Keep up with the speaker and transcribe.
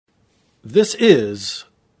This is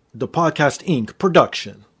the Podcast Inc.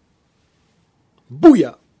 production.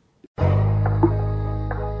 Booyah!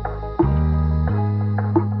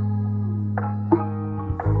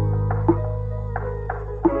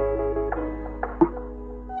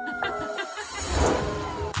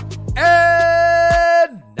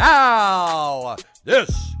 And now,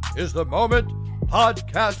 this is the moment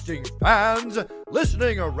podcasting fans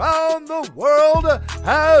listening around the world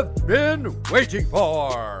have been waiting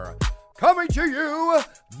for. Coming to you,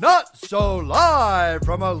 not so live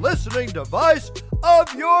from a listening device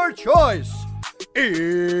of your choice.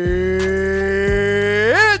 It's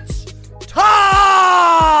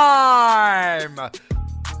time!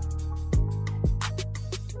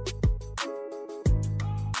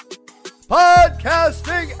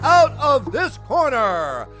 Podcasting out of this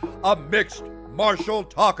corner, a mixed martial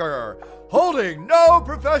talker, holding no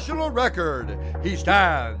professional record. He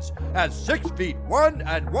stands at 6 feet 1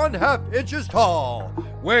 1/2 inches tall,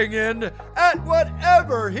 weighing in at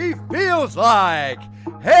whatever he feels like.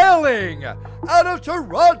 Hailing out of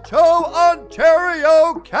Toronto,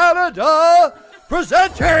 Ontario, Canada,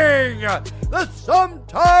 presenting the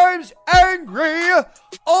sometimes angry,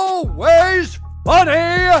 always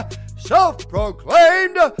funny,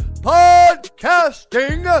 self-proclaimed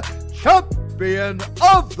podcasting champion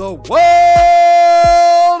of the world,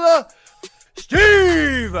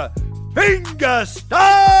 Steve Fingerstyles.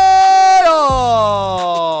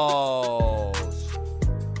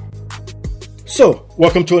 So,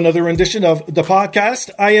 welcome to another rendition of the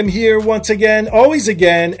podcast. I am here once again, always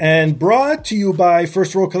again, and brought to you by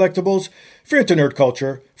First Row Collectibles. If you're into nerd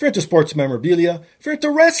culture, if you're into sports memorabilia, if you're into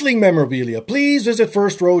wrestling memorabilia, please visit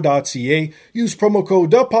firstrow.ca. Use promo code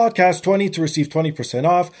THEPODCAST20 to receive 20%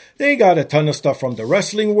 off. They got a ton of stuff from the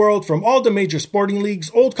wrestling world, from all the major sporting leagues,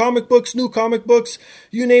 old comic books, new comic books,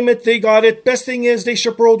 you name it, they got it. Best thing is they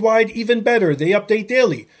ship worldwide, even better, they update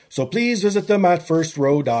daily. So please visit them at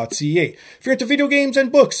firstrow.ca. If you're into video games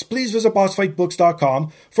and books, please visit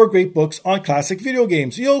bossfightbooks.com for great books on classic video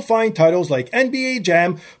games. You'll find titles like NBA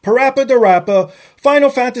Jam, Parappa the Rappa, Final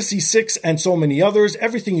Fantasy VI, and so many others.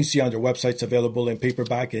 Everything you see on their website's available in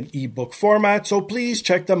paperback and ebook format, so please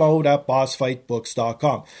check them out at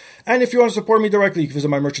bossfightbooks.com. And if you want to support me directly, you can visit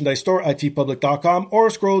my merchandise store at tpublic.com or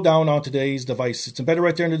scroll down on today's device. It's embedded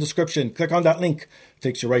right there in the description. Click on that link. It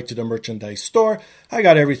takes you right to the merchandise store. I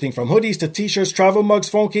got everything from hoodies to t-shirts, travel mugs,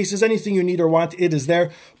 phone cases, anything you need or want, it is there.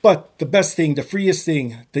 But the best thing, the freest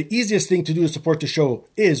thing, the easiest thing to do to support the show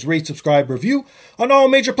is rate, subscribe, review on all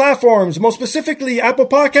major platforms, most specifically Apple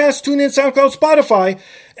Podcasts, TuneIn, SoundCloud, Spotify,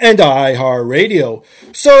 and iHeartRadio.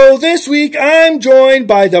 So this week, I'm joined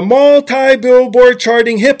by the multi-Billboard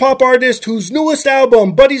charting hip-hop artist whose newest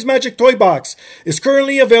album, Buddy's Magic Toy Box, is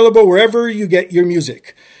currently available wherever you get your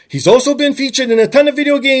music. He's also been featured in a ton of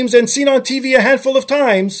video games and seen on TV a handful of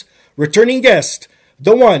times. Returning guest,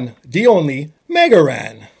 the one, the only, Mega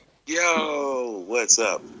Ran. Yo, what's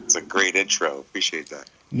up? It's a great intro. Appreciate that.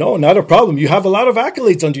 No, not a problem. You have a lot of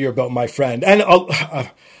accolades under your belt, my friend. And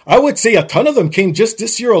I would say a ton of them came just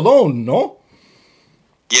this year alone, no?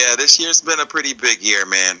 Yeah, this year's been a pretty big year,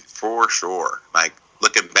 man, for sure. Like,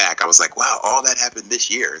 looking back, I was like, wow, all that happened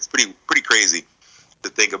this year. It's pretty crazy to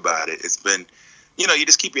think about it. It's been, you know, you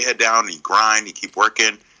just keep your head down and you grind, you keep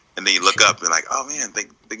working, and then you look up and like, oh man,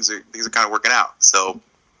 things are kind of working out. So,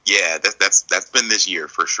 yeah, that's been this year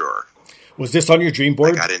for sure. Was this on your dream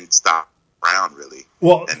board? Like, I didn't stop around really.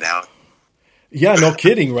 Well, and now, yeah, no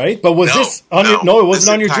kidding, right? But was this on your? No, it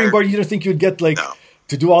wasn't on your dream board. You didn't think you'd get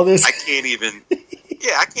to do all this? I can't even.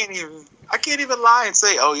 Yeah, I can't even lie and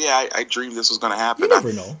say, oh yeah, I dreamed this was going to happen. You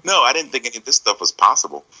never know. No, I didn't think any of this stuff was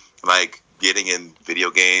possible. Like getting in video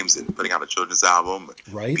games and putting out a children's album,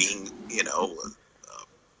 right? Being, doing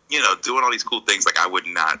all these cool things. Like I would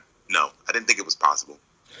not. No, I didn't think it was possible.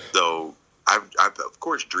 So I've of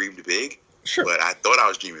course dreamed big, sure, but I thought I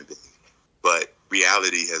was dreaming big. But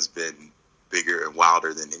reality has been bigger and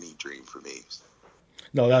wilder than any dream for me.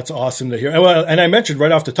 No, that's awesome to hear. Well, and I mentioned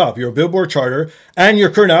right off the top, you're a Billboard charter, and your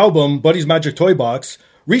current album, Buddy's Magic Toy Box,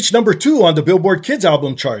 reached number 2 on the Billboard Kids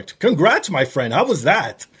album chart. Congrats, my friend. How was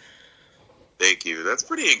that? Thank you. That's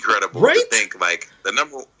pretty incredible, right? To think. Like the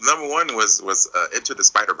number one was Into the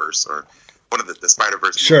Spider-Verse, or one of the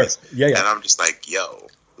Spider-Verse sure. movies. Yeah. And I'm just like, yo.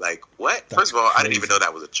 Like, what? That's First of all, crazy. I didn't even know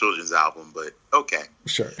that was a children's album, but okay.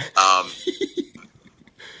 Sure.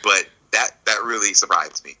 But that really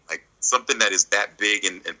surprised me. Like, something that is that big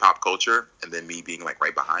in pop culture, and then me being, like,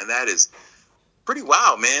 right behind that is pretty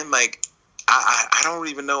wild, man. Like, I don't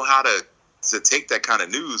even know how to take that kind of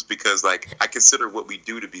news, because, like, I consider what we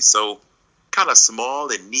do to be so kind of small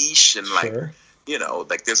and niche, and, like, sure.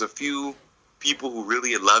 Like, there's a few people who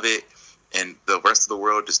really love it, and the rest of the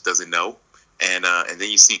world just doesn't know. And then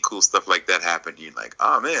you see cool stuff like that happen. You're like,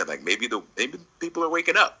 oh man, like maybe people are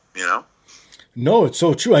waking up, you know? No, it's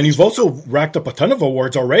so true. And you've also racked up a ton of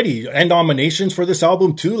awards already and nominations for this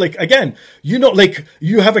album too. Like, again, you know, like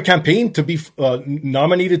you have a campaign to be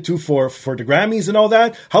nominated to for the Grammys and all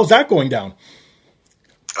that. How's that going down?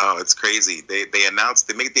 Oh, it's crazy. They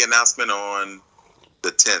made the announcement on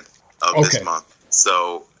the 10th of this month.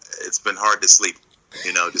 So it's been hard to sleep,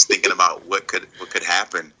 you know, just thinking about what could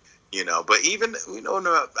happen, you know. But even, you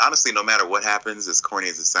know, honestly, no matter what happens, as corny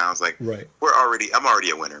as it sounds, like I'm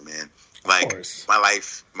already a winner, man. Like my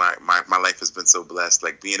life has been so blessed.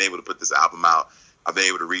 Like being able to put this album out, I've been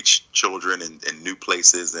able to reach children in new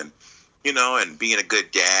places, and you know, and being a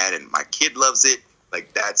good dad, and my kid loves it.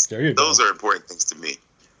 Like those are important things to me.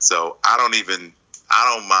 So I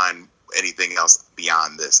don't mind anything else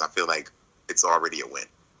beyond this. I feel like it's already a win.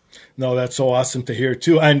 No, that's so awesome to hear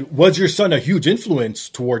too. And was your son a huge influence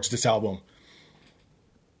towards this album?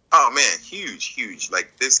 Oh man, huge.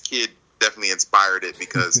 Like this kid definitely inspired it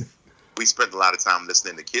because we spent a lot of time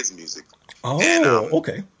listening to kids' music. Oh, and,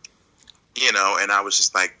 okay. You know, and I was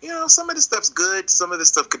just like, you know, some of this stuff's good. Some of this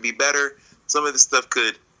stuff could be better. Some of this stuff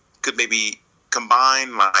could maybe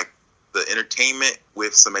combine like the entertainment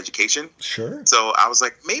with some education. Sure. So I was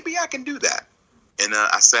like, maybe I can do that. And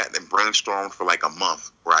I sat and brainstormed for like a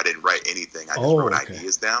month where I didn't write anything. I just wrote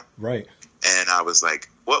ideas down. Right. And I was like,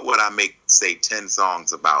 what would I make, say, 10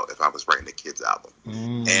 songs about if I was writing a kid's album?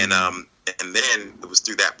 And then it was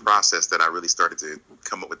through that process that I really started to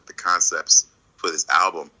come up with the concepts for this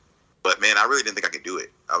album. But man, I really didn't think I could do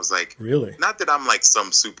it. I was like, really? Not that I'm like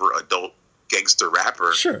some super adult gangster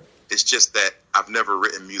rapper. Sure. It's just that I've never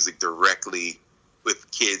written music directly with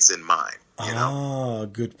kids in mind. You know?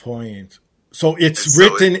 Good point. So it's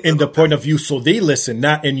written in the point of view so they listen,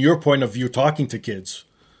 not in your point of view talking to kids,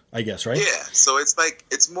 I guess, right? Yeah. So it's like,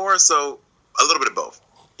 it's more so a little bit of both.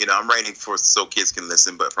 You know, I'm writing for so kids can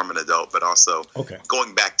listen, but from an adult, but also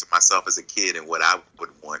going back to myself as a kid and what I would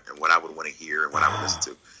want and what I would want to hear and what I would listen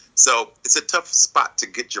to. So it's a tough spot to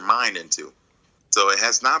get your mind into. So it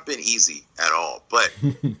has not been easy at all. But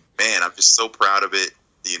man, I'm just so proud of it.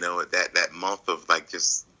 You know, that month of like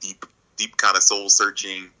just deep kind of soul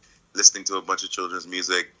searching, listening to a bunch of children's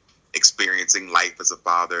music, experiencing life as a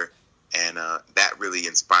father, and that really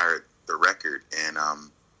inspired the record. And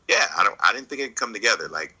I didn't think it could come together.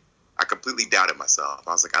 Like I completely doubted myself.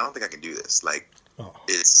 I was like, I don't think I can do this. Like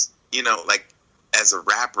it's, you know, like as a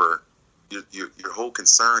rapper, your whole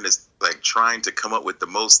concern is like trying to come up with the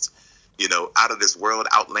most, you know, out of this world,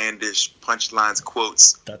 outlandish punchlines,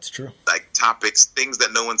 quotes. That's true. Like topics, things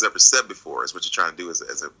that no one's ever said before is what you're trying to do as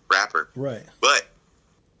a rapper. Right. But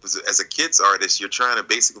as a kids artist, you're trying to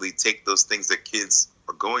basically take those things that kids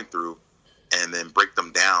are going through and then break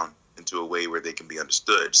them down into a way where they can be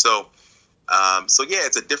understood. So yeah,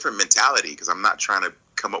 it's a different mentality because I'm not trying to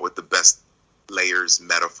come up with the best layers,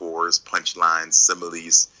 metaphors, punchlines,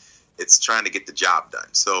 similes. It's trying to get the job done.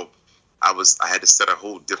 So I had to set a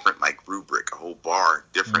whole different like rubric, a whole bar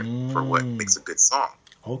different for what makes a good song.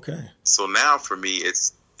 Okay. So now for me,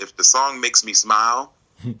 it's if the song makes me smile,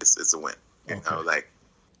 it's a win. You know, like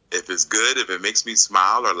if it's good, if it makes me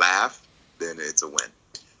smile or laugh, then it's a win.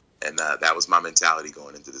 And that was my mentality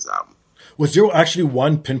going into this album. Was there actually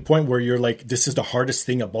one pinpoint where you're like, this is the hardest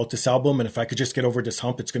thing about this album, and if I could just get over this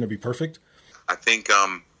hump, it's going to be perfect? I think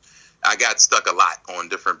I got stuck a lot on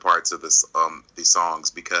different parts of this these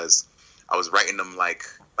songs because I was writing them like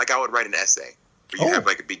I would write an essay. Where you have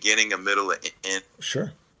like a beginning, a middle, an end.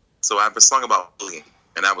 Sure. So I have a song about bullying,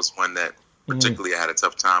 and that was one that particularly I had a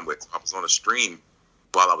tough time with. I was on a stream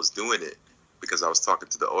while I was doing it because I was talking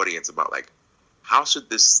to the audience about like, how should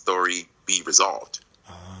this story be resolved?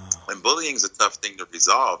 And bullying is a tough thing to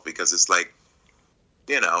resolve because it's like,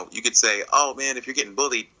 you know, you could say, oh man, if you're getting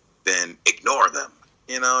bullied, then ignore them,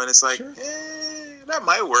 you know, and it's like, that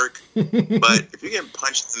might work. But if you're getting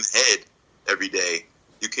punched in the head every day,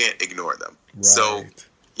 you can't ignore them. Right. So,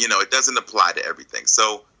 you know, it doesn't apply to everything.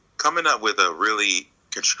 So coming up with a really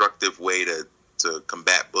constructive way to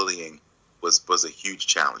combat bullying was a huge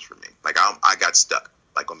challenge for me. Like I got stuck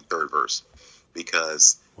like on the third verse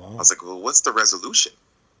because I was like, well, what's the resolution?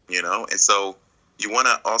 You know? And so you want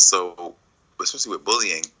to also, especially with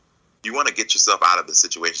bullying, you want to get yourself out of the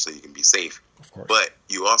situation so you can be safe. Of course. But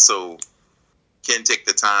you also can take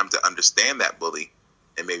the time to understand that bully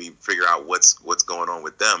and maybe figure out what's going on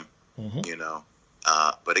with them, you know?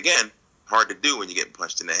 But again, hard to do when you're getting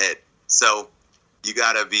punched in the head. So you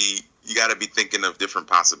gotta be thinking of different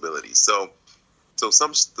possibilities. So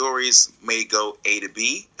some stories may go A to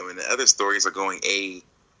B, and then the other stories are going A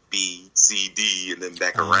B, C, D, and then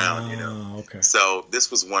back around, Okay. So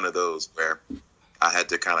this was one of those where I had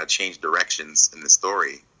to kind of change directions in the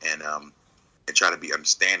story and try to be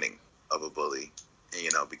understanding of a bully,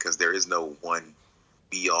 because there is no one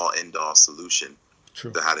be-all, end-all solution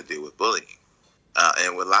True. to how to deal with bullying.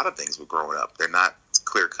 And with a lot of things with growing up, they're not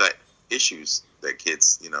clear-cut issues that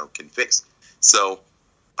kids, can fix. So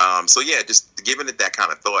yeah, just giving it that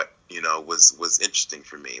kind of thought, was interesting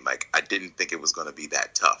for me. Like, I didn't think it was going to be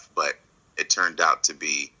that tough, but it turned out to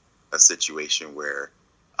be a situation where,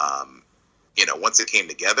 once it came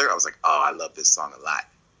together, I was like, oh, I love this song a lot.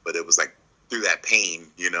 But it was like through that pain,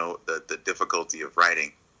 the difficulty of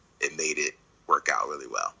writing, it made it work out really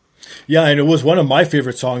well. Yeah, and it was one of my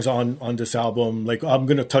favorite songs on this album. Like, I'm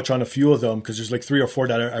going to touch on a few of them because there's like 3 or 4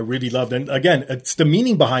 that I really loved. And again, it's the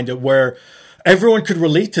meaning behind it where everyone could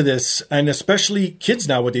relate to this, and especially kids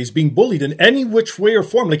nowadays being bullied in any which way or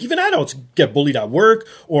form. Like, even adults get bullied at work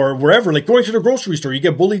or wherever. Like, going to the grocery store, you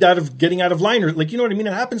get bullied out of getting out of line, or like, you know what I mean?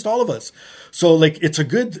 It happens to all of us. So like, it's a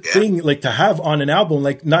good thing like to have on an album,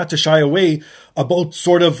 like not to shy away about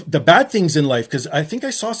sort of the bad things in life. Because I think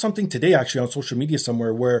I saw something today actually on social media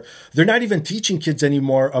somewhere where they're not even teaching kids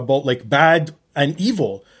anymore about like bad and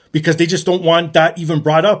evil, because they just don't want that even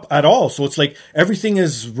brought up at all. So it's like everything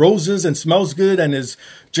is roses and smells good and is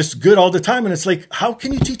just good all the time. And it's like, how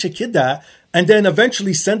can you teach a kid that and then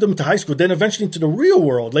eventually send them to high school, then eventually into the real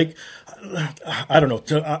world? Like, I don't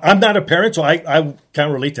know. I'm not a parent, so I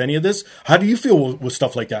can't relate to any of this. How do you feel with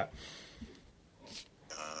stuff like that?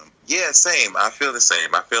 Yeah, same. I feel the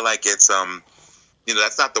same. I feel like it's,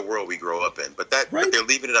 that's not the world we grow up in, but but they're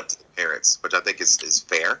leaving it up to the parents, which I think is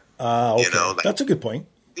fair. Okay. That's a good point.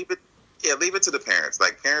 Leave it to the parents.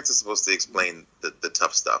 Like, parents are supposed to explain the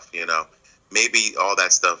tough stuff, Maybe all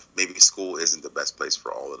that stuff, maybe school isn't the best place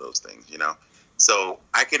for all of those things, So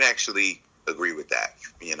I can actually agree with that,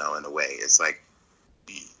 in a way. It's like,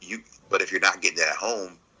 but if you're not getting it at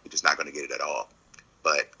home, you're just not going to get it at all.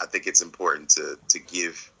 But I think it's important to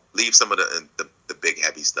leave some of the big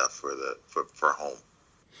heavy stuff for home.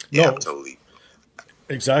 Yeah, no, totally.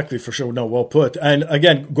 Exactly, for sure. No, well put. And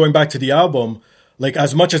again, going back to the album, like,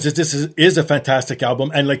 as much as this is a fantastic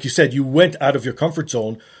album, and like you said, you went out of your comfort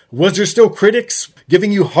zone, was there still critics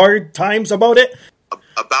giving you hard times about it?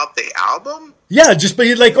 About the album? Yeah, just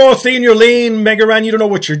be like, oh, stay in your lane, Mega Ran, you don't know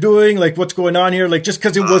what you're doing, like, what's going on here? Like, just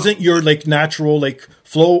because it wasn't your, like, natural, like,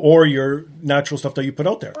 flow or your natural stuff that you put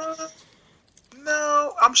out there.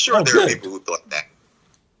 No, I'm sure there are people who thought that.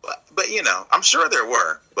 But I'm sure there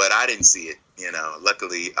were, but I didn't see it.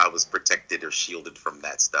 Luckily, I was protected or shielded from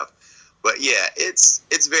that stuff. But yeah,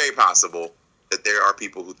 it's very possible that there are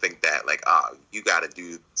people who think that, like, you got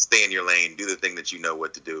to stay in your lane, do the thing that you know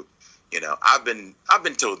what to do. I've been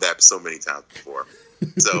told that so many times before.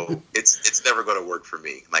 So it's never going to work for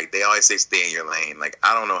me. Like, they always say, stay in your lane. Like,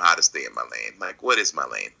 I don't know how to stay in my lane. Like, what is my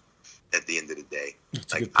lane at the end of the day?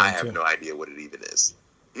 That's like, I have no idea what it even is.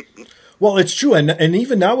 Well, it's true. And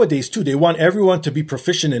even nowadays, too, they want everyone to be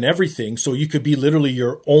proficient in everything. So you could be literally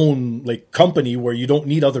your own, like, company where you don't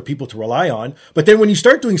need other people to rely on. But then when you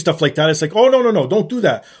start doing stuff like that, it's like, oh, no, don't do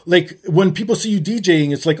that. Like, when people see you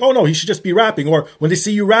DJing, it's like, oh, no, he should just be rapping. Or when they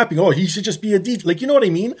see you rapping, oh, he should just be a DJ. Like, you know what I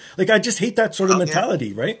mean? Like, I just hate that sort of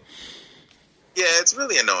mentality, right? Yeah, it's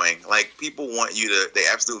really annoying. Like, people they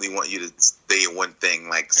absolutely want you to stay in one thing,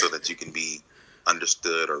 like, so that you can be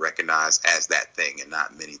understood or recognized as that thing and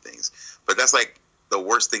not many things. But that's like the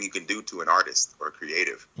worst thing you can do to an artist or a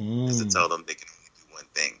creative is to tell them they can only do one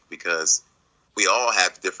thing, because we all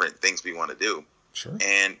have different things we want to do. Sure.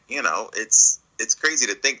 And it's crazy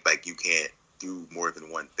to think like you can't do more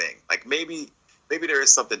than one thing. Like, maybe there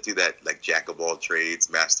is something to that, like, jack of all trades,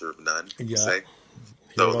 master of none. Yeah. Say.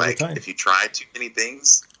 So like, if you try too many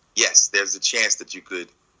things, yes, there's a chance that you could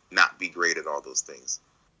not be great at all those things.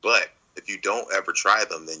 But if you don't ever try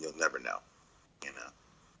them, then you'll never know.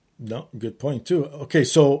 No, good point too. Okay,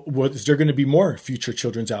 so is there going to be more future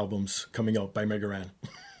children's albums coming out by Mega Ran?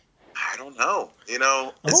 I don't know.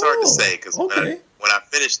 It's hard to say, because when I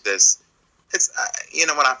finished this,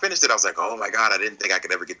 when I finished it, I was like, oh my God, I didn't think I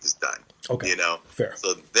could ever get this done. Okay, fair.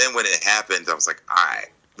 So then when it happened, I was like, all right,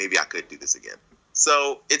 maybe I could do this again.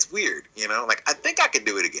 So it's weird, like, I think I could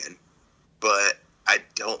do it again, but I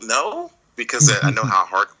don't know, because I know how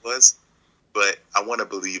hard it was. But I want to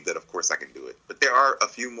believe that, of course, I can do it. But there are a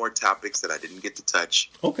few more topics that I didn't get to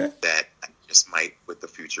touch. Okay. That I just might with the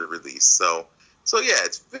future release. So yeah,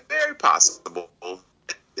 it's very possible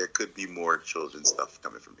there could be more children's stuff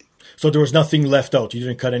coming from me. So there was nothing left out. You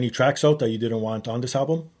didn't cut any tracks out that you didn't want on this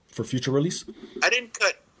album for future release? I didn't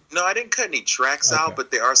cut any tracks out,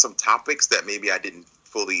 but there are some topics that maybe I didn't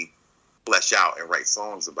fully flesh out and write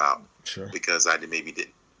songs about. Sure. Because I maybe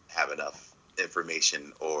didn't have enough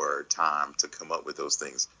information or time to come up with those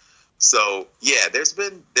things. So yeah, there's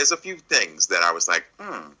a few things that I was like,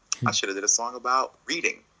 I should have did a song about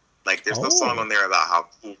reading. Like there's no song on there about how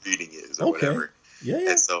cool reading is or whatever.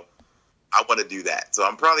 Yeah. And so I want to do that. So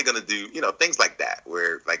I'm probably going to do, things like that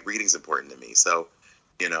where like reading's important to me. So,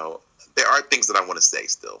 there are things that I want to say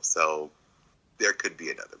still. So there could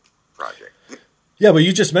be another project. Yeah, but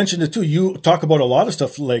you just mentioned it too. You talk about a lot of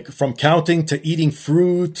stuff, like from counting to eating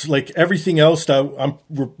fruit, like everything else that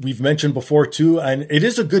we've mentioned before too. And it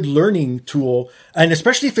is a good learning tool, and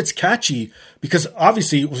especially if it's catchy, because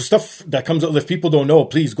obviously stuff that comes out, if people don't know,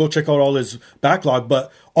 please go check out all his backlog.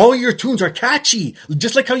 But all your tunes are catchy,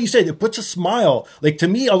 just like how you said, it puts a smile. Like to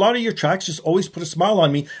me, a lot of your tracks just always put a smile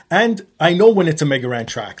on me, and I know when it's a Mega Ran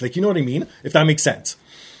track. Like, you know what I mean? If that makes sense.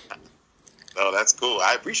 Oh, that's cool.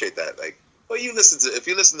 I appreciate that. Like. Well, if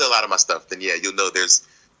you listen to a lot of my stuff, then yeah, you'll know there's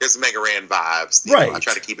Mega Ran vibes. You know, I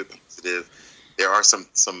try to keep it positive. There are some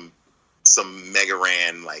Mega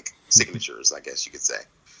Ran like signatures, I guess you could say.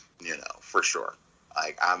 For sure.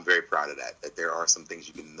 Like I'm very proud of that. That there are some things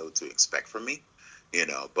you can know to expect from me.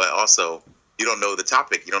 But also you don't know the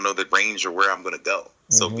topic, you don't know the range or where I'm going to go.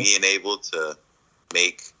 Mm-hmm. So being able to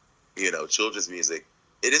make children's music,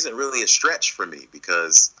 it isn't really a stretch for me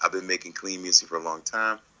because I've been making clean music for a long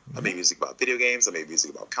time. I made music about video games. I made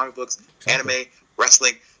music about comic books, anime,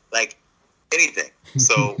 wrestling, like anything.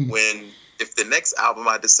 So if the next album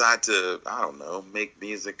I decide to, I don't know, make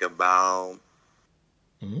music about,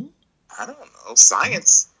 I don't know,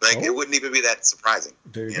 science, like it wouldn't even be that surprising.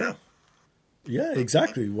 There you go. Yeah,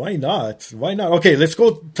 exactly. Why not? Why not? Okay, let's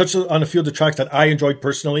go touch on a few of the tracks that I enjoyed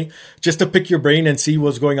personally, just to pick your brain and see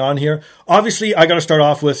what's going on here. Obviously, I got to start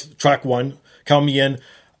off with track 1, Count Me In.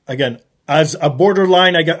 Again, as a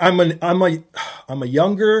borderline, I'm a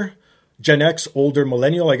younger Gen X, older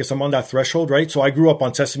millennial. I guess I'm on that threshold, right? So I grew up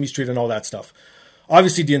on Sesame Street and all that stuff.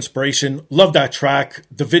 Obviously, the inspiration, love that track,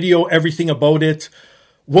 the video, everything about it.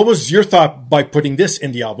 What was your thought by putting this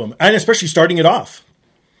in the album, and especially starting it off?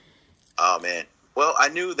 Oh man, well, I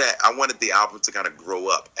knew that I wanted the album to kind of grow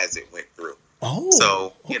up as it went through. Oh,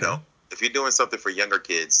 so if you're doing something for younger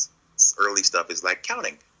kids, early stuff is like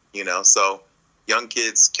counting. So. Young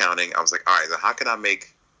kids counting, I was like, all right, so how can I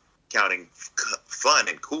make counting fun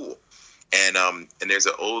and cool? And there's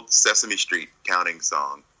an old Sesame Street counting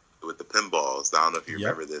song with the pinballs. I don't know if you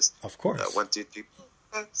remember this. Of course. 1, 2, 3, 4,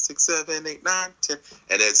 5, 6, 7, 8, 9, 10.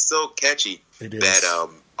 And it's so catchy that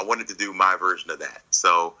I wanted to do my version of that.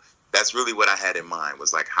 So that's really what I had in mind,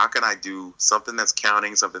 was like, how can I do something that's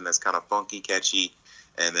counting, something that's kind of funky, catchy,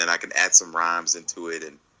 and then I can add some rhymes into it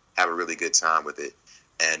and have a really good time with it.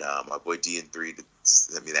 And my boy DN3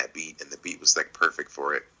 sent me that beat, and the beat was like perfect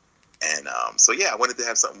for it. And so yeah, I wanted to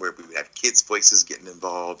have something where we would have kids' voices getting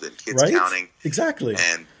involved and kids counting. Exactly.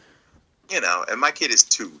 And and my kid is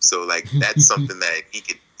 2, so like that's something that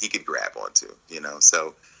he could grab onto.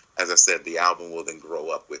 So as I said, the album will then grow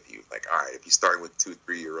up with you. Like, all right, if you start with 2,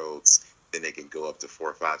 3-year-olds, then they can go up to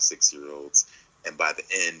 4, 5, 6-year-olds, and by the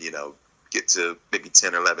end, get to maybe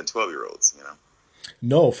 10, 11, 12-year-olds.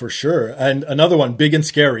 No, for sure. And another one, Big and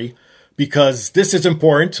Scary, because this is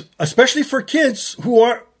important, especially for kids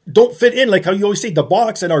who don't fit in, like how you always say, the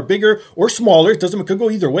box, and are bigger or smaller. It could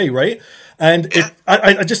go either way, right? And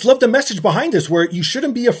I just love the message behind this, where you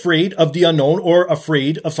shouldn't be afraid of the unknown or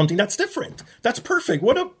afraid of something that's different. That's perfect.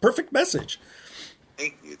 What a perfect message.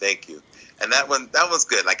 Thank you. And that was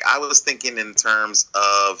good. Like I was thinking in terms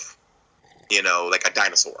of, like a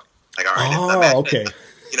dinosaur. Like, all right, okay.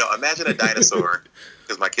 Imagine a dinosaur,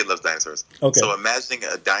 because my kid loves dinosaurs. Okay. So imagining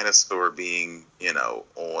a dinosaur being,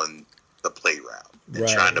 on the playground and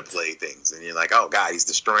trying to play things. And you're like, oh, God, he's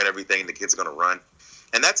destroying everything. The kid's going to run.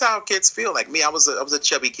 And that's how kids feel. Like me, I was a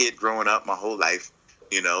chubby kid growing up my whole life,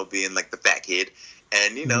 being like the fat kid.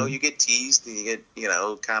 And, you get teased and you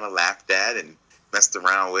get, kind of laughed at and messed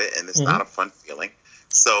around with. And it's not a fun feeling.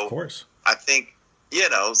 So of course. I think,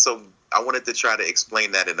 so I wanted to try to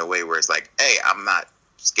explain that in a way where it's like, hey, I'm not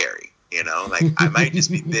scary, like I might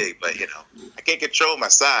just be big, but I can't control my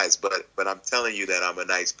size, but I'm telling you that I'm a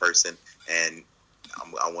nice person, and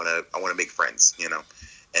I want to make friends,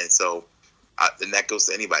 and so and that goes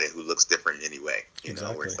to anybody who looks different in any way,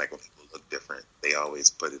 exactly. Where it's like when people look different, they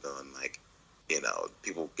always put it on like,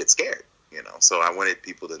 people get scared, so I wanted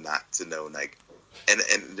people to not to know, like, and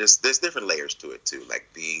there's different layers to it too, like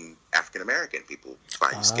being African American, people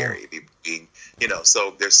find you scary, being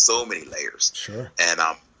so there's so many layers. Sure. And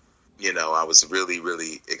I was really,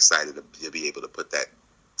 really excited to be able to put that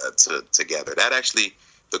together. That actually,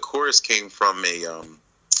 the chorus came from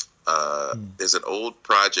There's an old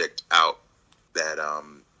project out that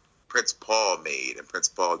Prince Paul made, and Prince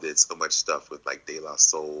Paul did so much stuff with like De La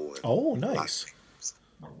Soul. And oh, nice.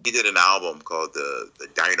 He did an album called the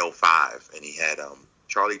Dino 5, and he had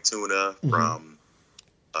Charlie Tuna from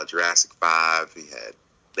Jurassic 5. He had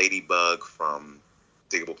Ladybug from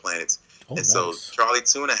Digable Planets. Oh, and nice. so Charlie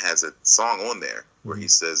Tuna has a song on there where he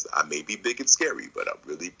says, I may be big and scary, but I'm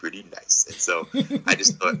really pretty nice. And so I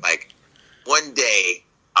just thought, like, one day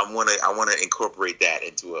I want to incorporate that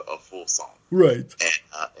into a full song. Right.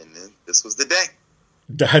 And then this was the day.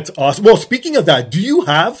 That's awesome. Well, speaking of that, do you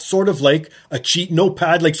have sort of like a cheat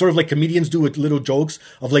notepad, like sort of like comedians do with little jokes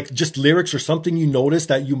of like just lyrics or something you notice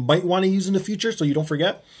that you might want to use in the future so you don't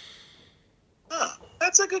forget?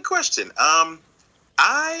 That's a good question.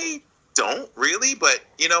 I don't really, but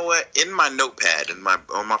you know what? In my notepad,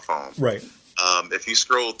 on my phone, right. If you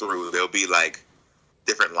scroll through, there'll be like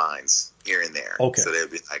different lines here and there. Okay. So they'll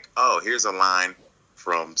be like, oh, here's a line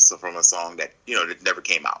from a song that that never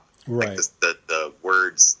came out. Right. Like the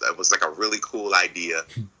words, that was like a really cool idea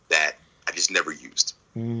that I just never used.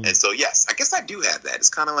 And so, yes, I guess I do have that. It's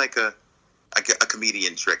kind of like a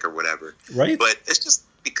comedian trick or whatever. Right. But it's just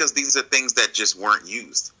because these are things that just weren't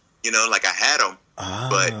used. Like I had them,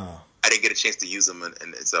 but I didn't get a chance to use them.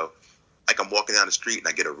 And so, like, I'm walking down the street and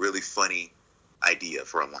I get a really funny idea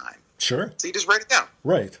for a line. Sure. So you just write it down.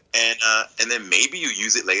 Right. And then maybe you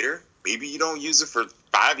use it later. Maybe you don't use it for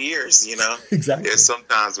 5 years, Exactly. There's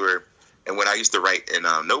sometimes where, and when I used to write in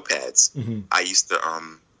notepads, I used to,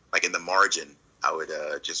 like in the margin, I would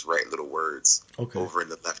just write little words over in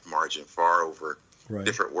the left margin, far over,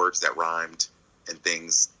 different words that rhymed and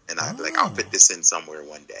things. And I'd be like, I'll fit this in somewhere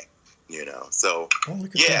one day, So,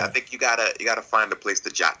 I think you gotta find a place to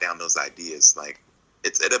jot down those ideas. Like,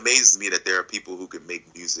 it amazes me that there are people who can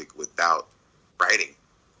make music without writing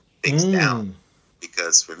things down.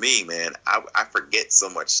 Because for me, man, I forget so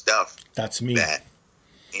much stuff. That's me. That,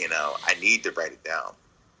 I need to write it down.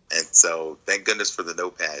 And so thank goodness for the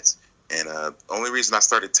notepads. And the only reason I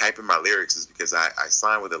started typing my lyrics is because I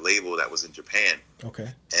signed with a label that was in Japan. Okay.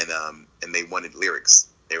 And they wanted lyrics.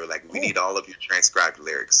 They were like, we need all of your transcribed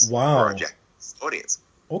lyrics for our Japanese audience.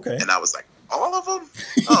 Okay. And I was like, all of them?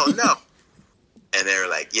 Oh, no. And they were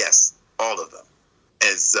like, yes, all of them.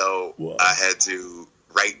 And so I had to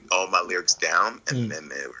write all my lyrics down, and then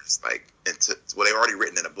they were just like, they were already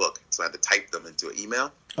written in a book, so I had to type them into an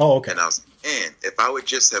email. Oh, okay. And I was like, man, if I would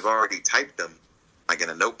just have already typed them, like in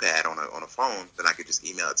a notepad on a phone, then I could just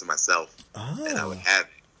email it to myself, and I would have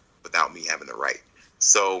it without me having to write.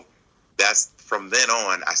 So that's from then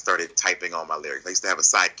on, I started typing all my lyrics. I used to have a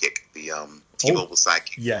Sidekick, the T-Mobile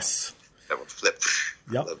Sidekick. Yes. That would flip.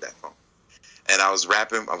 Yep. I love that phone. And I was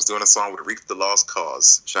rapping. I was doing a song with Reef the Lost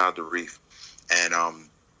Cause. Shout out to Reef. And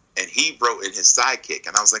he wrote in his Sidekick,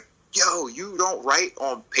 and I was like, yo, you don't write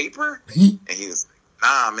on paper? And he was like,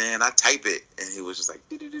 nah, man, I type it. And he was just like,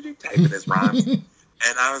 typing his rhymes.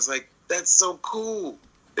 And I was like, that's so cool.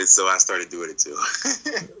 And so I started doing it too.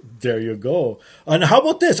 There you go. And how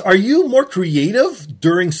about this? Are you more creative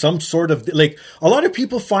during some sort of, like, a lot of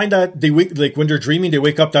people find that they wake, like when they're dreaming, they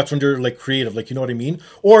wake up, that's when they're like creative, like, you know what I mean?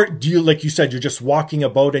 Or do you, like you said, you're just walking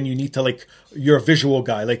about and you need to, like, you're a visual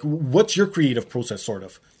guy. Like, what's your creative process sort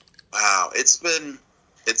of? Wow. It's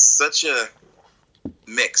such a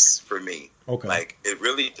mix for me. Okay. Like, it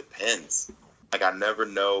really depends. Like, I never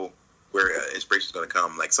know where inspiration is going to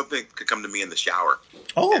come. Like, something could come to me in the shower.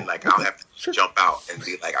 Oh, and like, I'll have to jump out and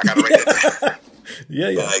be like, I got to write that down. Yeah.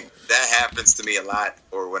 Like, that happens to me a lot.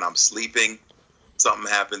 Or when I'm sleeping,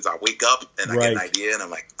 something happens. I wake up and I get an idea and I'm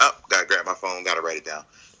like, oh, got to grab my phone, got to write it down.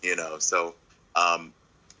 So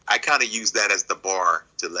I kind of use that as the bar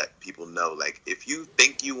to let people know, like, if you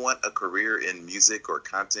think you want a career in music or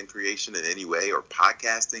content creation in any way, or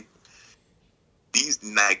podcasting,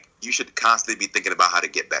 you should constantly be thinking about how to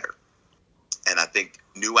get better. And I think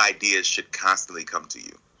new ideas should constantly come to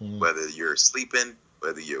you, whether you're sleeping,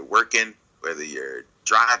 whether you're working, whether you're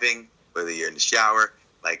driving, whether you're in the shower.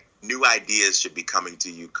 Like, new ideas should be coming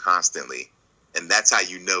to you constantly. And that's how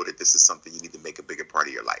you know that this is something you need to make a bigger part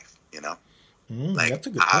of your life, Like, that's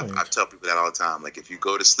a good point. I tell people that all the time. Like, if you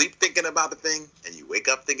go to sleep thinking about the thing and you wake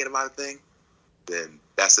up thinking about the thing, then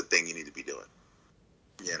that's the thing you need to be doing,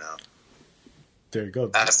 There you go.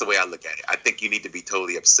 That's the way I look at it. I think you need to be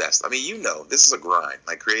totally obsessed. I mean, this is a grind.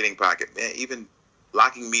 Like, creating Pocket, man, even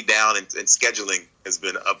locking me down and scheduling has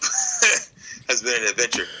been an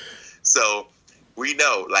adventure. So we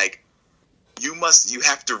know, like, you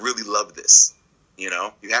have to really love this. You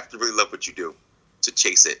have to really love what you do to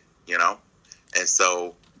chase it. And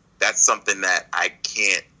so that's something that I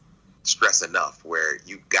can't stress enough. Where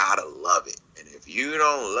you gotta love it, and If you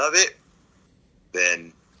don't love it,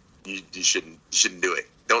 then you shouldn't do it.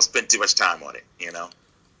 Don't spend too much time on it, you know?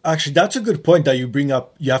 Actually, that's a good point that you bring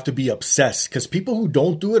up. You have to be obsessed, because people who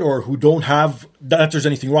don't do it or who don't have, not that there's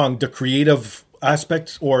anything wrong, the creative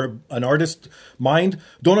aspects or an artist mind,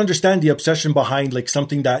 don't understand the obsession behind like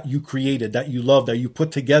something that you created, that you love, that you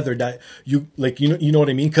put together, that you like, you know what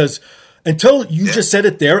I mean? Because until you just said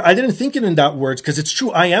it there, I didn't think it in that words, because it's true.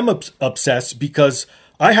 I am obsessed, because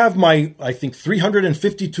I have my, I think,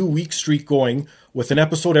 352 week streak going with an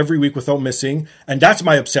episode every week without missing. And that's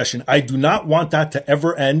my obsession. I do not want that to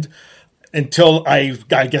ever end until I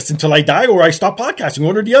guess until I die or I stop podcasting,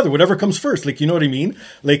 one or the other, whatever comes first. Like, you know what I mean?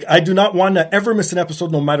 Like, I do not want to ever miss an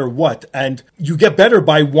episode no matter what. And you get better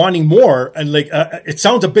by wanting more. And like, it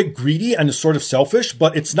sounds a bit greedy and sort of selfish,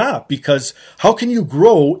 but it's not, because how can you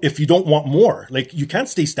grow if you don't want more? Like, you can't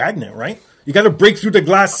stay stagnant, right? You got to break through the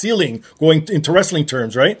glass ceiling, going into wrestling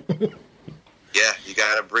terms, right? Yeah, you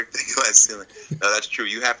got to break the glass ceiling. No, that's true.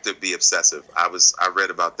 You have to be obsessive. I read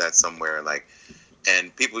about that somewhere, like,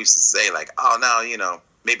 and people used to say like, oh, no, you know,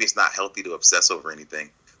 maybe it's not healthy to obsess over anything,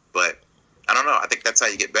 but I don't know. I think that's how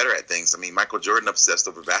you get better at things. I mean, Michael Jordan obsessed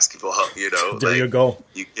over basketball, you know. There you go.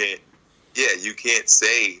 You can't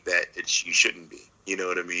say that you shouldn't be, you know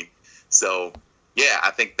what I mean? So, yeah,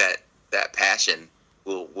 I think that passion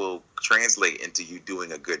will translate into you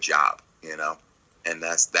doing a good job, you know, and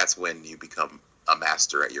that's when you become a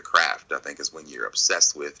master at your craft. I think is when you're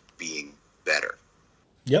obsessed with being better.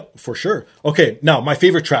 Yep, for sure. Okay, now my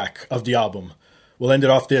favorite track of the album. We'll end it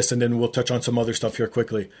off this, and then we'll touch on some other stuff here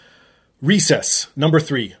quickly. Recess, number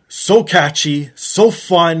 3. So catchy, so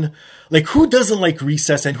fun. Like, who doesn't like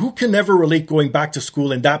Recess, and who can never relate going back to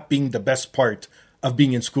school and that being the best part of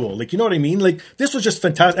being in school? Like, you know what I mean? Like, this was just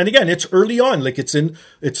fantastic. And again, it's early on. Like, it's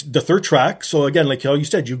the third track. So again, like how you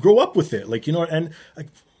said, you grow up with it. Like, you know, and like,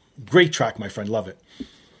 great track, my friend. Love it.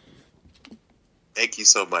 Thank you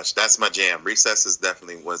so much. That's my jam. Recess is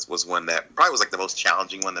definitely was one that probably was like the most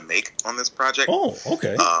challenging one to make on this project. Oh,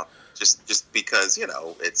 okay. Just because, you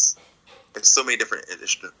know, it's so many different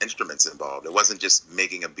instruments involved. It wasn't just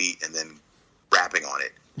making a beat and then rapping on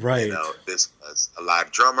it. Right. You know, this was a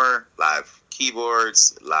live drummer, live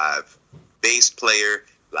keyboards, live bass player,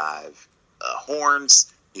 live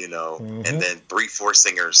horns, you know, and then 3-4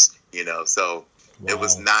 singers, you know, so It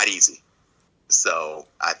was not easy. So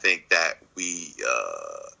I think that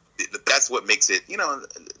that's what makes it, you know,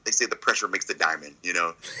 they say the pressure makes the diamond, you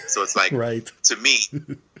know, so it's like, right. To me,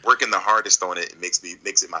 working the hardest on it makes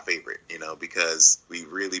it my favorite, you know, because we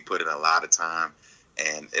really put in a lot of time,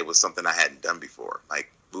 and it was something I hadn't done before,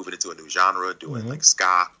 like moving into a new genre, doing like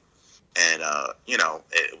ska, and you know,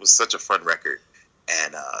 it was such a fun record,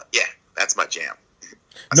 and yeah, that's my jam.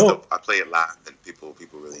 I play it live, and people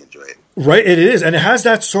really enjoy it. Right, it is, and it has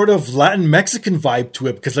that sort of Latin Mexican vibe to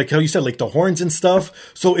it, because like how you said, like the horns and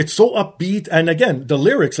stuff. So it's so upbeat, and again, the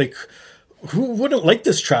lyrics, like who wouldn't like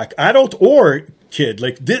this track, adult or kid?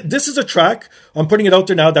 Like this is a track, I'm putting it out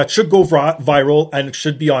there now, that should go viral, and it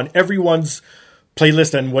should be on everyone's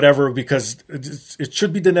playlist and whatever, because it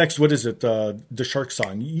should be the next. What is it? The Shark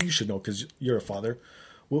song. You should know because you're a father.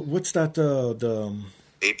 What's that? The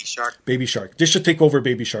Baby Shark. Baby Shark. This should take over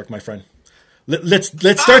Baby Shark, my friend. Let's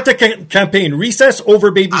start the campaign. Recess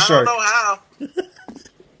over Baby Shark. I don't know how.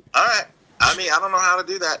 All right. I mean, I don't know how to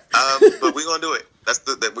do that, but we're gonna do it.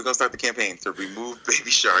 We're gonna start the campaign to remove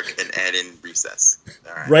Baby Shark and add in Recess.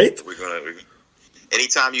 All right. Right. We're gonna.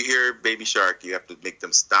 Anytime you hear Baby Shark, you have to make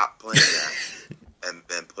them stop playing that and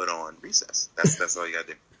then put on Recess. That's all you gotta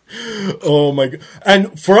do. Oh my God.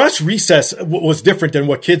 And for us, Recess was different than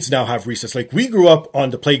what kids now have Recess. Like, we grew up on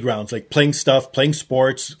the playgrounds, like playing stuff, playing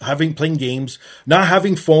sports, playing games, not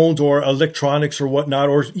having phones or electronics or whatnot,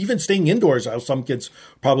 or even staying indoors, how some kids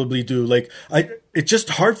probably do. Like, it's just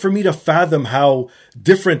hard for me to fathom how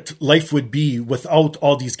different life would be without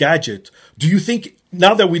all these gadgets. Do you think,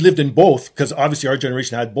 now that we lived in both, because obviously our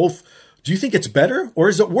generation had both, do you think it's better, or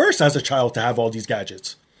is it worse as a child to have all these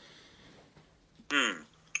gadgets?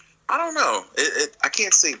 I don't know. I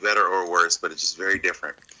can't say better or worse, but it's just very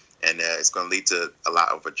different. And it's going to lead to a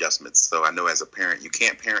lot of adjustments. So I know as a parent, you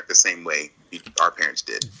can't parent the same way our parents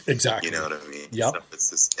did. Exactly. You know what I mean? Yep. So it's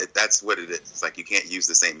just, that's what it is. It's like you can't use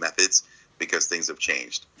the same methods because things have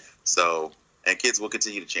changed. So, and kids will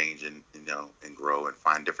continue to change and, you know, and grow and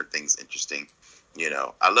find different things interesting. You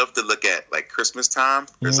know, I love to look at like Christmas time.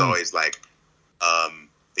 There's always like,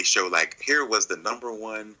 they show like, here was the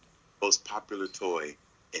 #1 most popular toy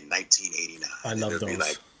in 1989. I love those. Be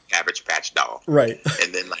like Cabbage Patch Doll. Right.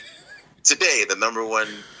 And then like today, the #1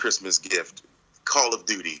 Christmas gift, Call of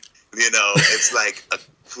Duty. You know, it's like a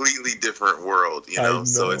completely different world, you know?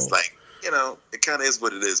 So it's like it kind of is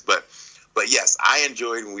what it is. But yes, I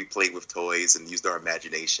enjoyed when we played with toys and used our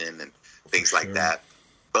imagination and things like that.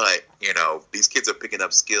 But, these kids are picking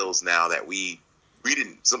up skills now that we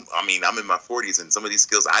didn't. I'm in my 40s, and some of these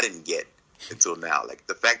skills I didn't get until now. Like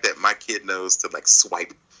the fact that my kid knows to like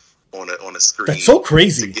swipe on a screen. That's so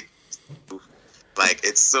crazy. Like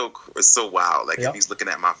it's so wild. Like if he's looking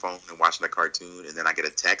at my phone and watching a cartoon, and then I get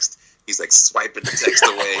a text, he's like swiping the text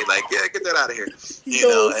away. Like, yeah, get that out of here.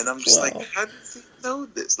 And I'm just like, how does he know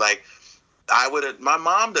this? Like, my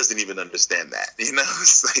mom doesn't even understand that.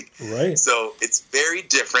 It's like, right. So it's very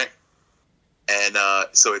different, and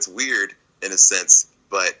so it's weird in a sense,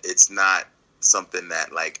 but it's not something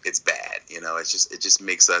that like it's bad. It just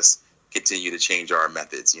makes us continue to change our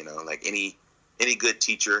methods. Like any good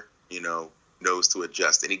teacher, knows to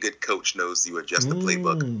adjust. Any good coach knows to adjust the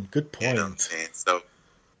playbook. Good point. You know what I'm saying?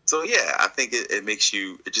 So yeah, I think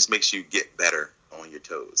it just makes you get better on your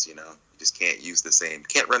toes. You just can't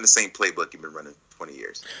run the same playbook you've been running 20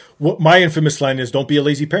 years. Well, my infamous line is, don't be a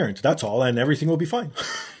lazy parent. That's all, and everything will be fine.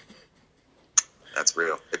 That's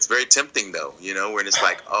real. It's very tempting though, when it's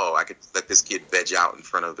like, oh, I could let this kid veg out in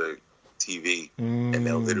front of the TV and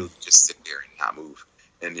they'll literally just sit there and not move.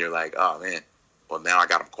 And you're like, oh man, well now I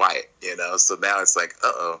got them quiet, So now it's like,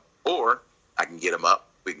 or I can get them up.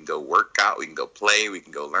 We can go work out. We can go play. We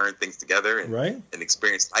can go learn things together and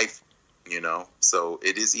experience life, So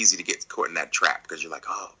it is easy to get caught in that trap because you're like,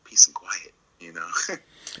 oh, peace and quiet,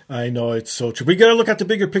 I know, it's so true. We got to look at the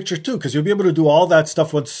bigger picture too, because you'll be able to do all that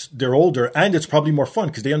stuff once they're older, and it's probably more fun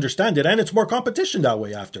because they understand it, and it's more competition that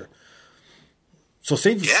way after. So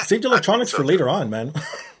save the electronics for later on, man.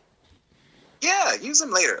 Yeah, use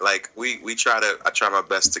them later. Like I try my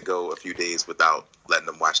best to go a few days without letting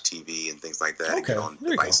them watch TV and things like that. Okay, and get on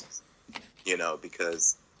devices,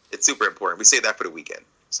 because it's super important. We say that for the weekend.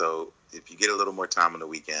 So if you get a little more time on the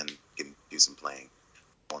weekend, you can do some playing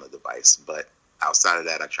on a device. But outside of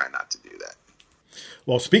that, I try not to do that.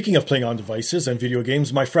 Well, speaking of playing on devices and video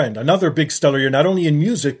games, my friend, another big stellar year, not only in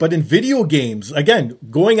music, but in video games. Again,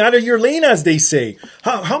 going out of your lane, as they say.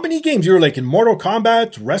 How many games? You were like in Mortal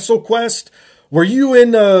Kombat, WrestleQuest. Were you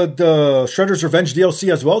in the Shredder's Revenge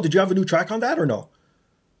DLC as well? Did you have a new track on that or no?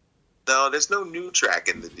 No, there's no new track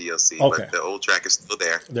in the DLC, okay. But the old track is still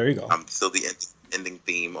there. There you go. Still the ending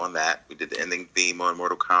theme on that. We did the ending theme on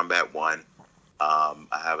Mortal Kombat 1. I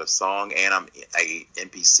have a song, and I'm a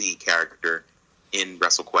NPC character in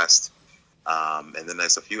WrestleQuest. And then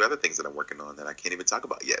there's a few other things that I'm working on that I can't even talk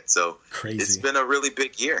about yet. So crazy. It's been a really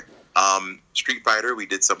big year. Street Fighter, we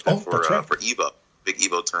did something for Evo. Big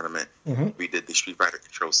Evo tournament. Mm-hmm. We did the Street Fighter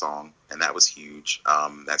Control song, and that was huge.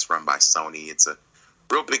 That's run by Sony. It's a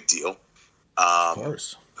real big deal. Of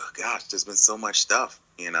course. Gosh, there's been so much stuff,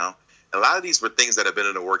 A lot of these were things that have been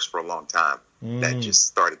in the works for a long time that just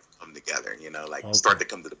started to come together, start to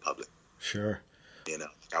come to the public. Sure.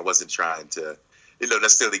 I wasn't trying to,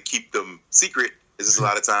 necessarily keep them secret. It's just a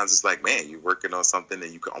lot of times it's like, man, you're working on something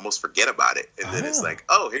and you can almost forget about it. And then it's like,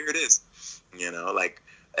 oh, here it is,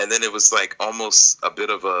 and then it was like almost a bit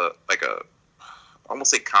of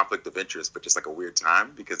almost a conflict of interest, but just like a weird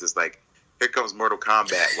time because it's like, here comes Mortal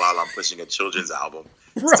Kombat while I'm pushing a children's album.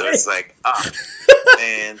 Right. So it's like,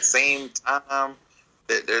 and same time,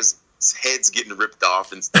 there's heads getting ripped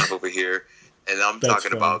off and stuff over here. And I'm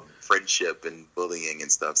talking about friendship and bullying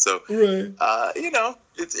and stuff. So,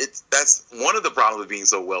 it's that's one of the problems of being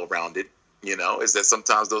so well-rounded, is that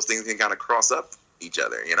sometimes those things can kind of cross up each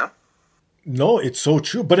other, No, it's so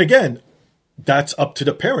true. But again, that's up to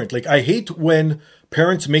the parent. Like, I hate when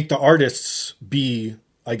parents make the artists be,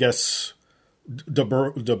 I guess, the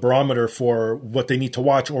barometer for what they need to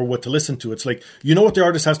watch or what to listen to. It's like, what the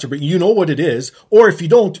artist has to bring, what it is. Or if you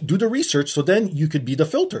don't, do the research so then you could be the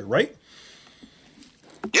filter, right?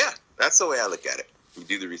 Yeah, that's the way I look at it. You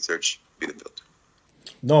do the research, be the filter.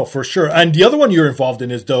 No, for sure. And the other one you're involved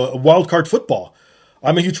in is the wild card football.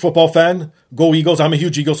 I'm a huge football fan. Go Eagles. I'm a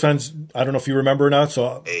huge Eagles fan. I don't know if you remember or not.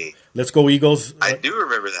 So let's go Eagles. I do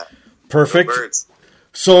remember that. Perfect.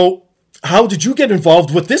 So how did you get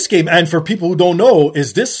involved with this game? And for people who don't know,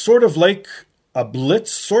 is this sort of like a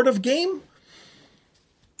Blitz sort of game?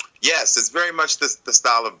 Yes, it's very much the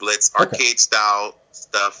style of Blitz, arcade style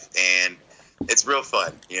stuff. And it's real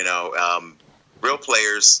fun, real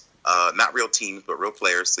players, not real teams, but real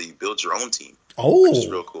players. So you build your own team. Oh, which is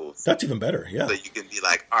real cool. That's even better. Yeah. So you can be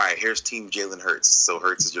like, all right, here's Team Jalen Hurts. So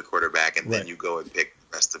Hurts is your quarterback, and then you go and pick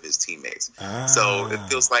the rest of his teammates. So it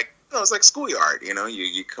feels like it's like schoolyard.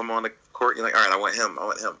 You come on the court, you're like, all right, I want him.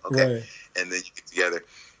 Okay, right. And then you get together.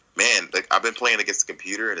 Man, like I've been playing against the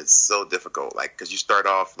computer, and it's so difficult. Like because you start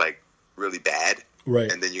off like really bad,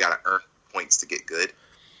 right, and then you got to earn points to get good.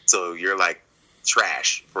 So you're like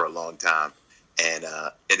trash for a long time. And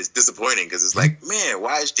it's disappointing because it's like, man,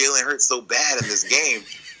 why is Jalen Hurts so bad in this game?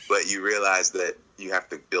 But you realize that you have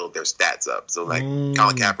to build their stats up. So like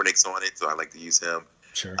Colin Kaepernick's on it, so I like to use him.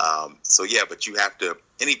 Sure. So yeah, but you have to.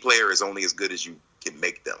 Any player is only as good as you can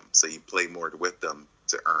make them. So you play more with them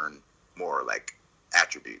to earn more like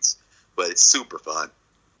attributes. But it's super fun.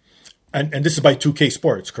 And this is by 2K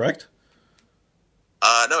Sports, correct?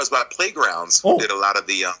 No, it's by Playgrounds. Oh. Who did a lot of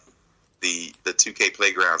the 2K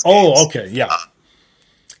Playgrounds games. Oh, okay, yeah.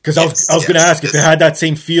 Because I was going to ask if it had that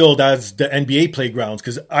same field as the NBA Playgrounds,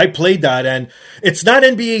 because I played that, and it's not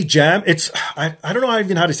NBA Jam. It's I don't know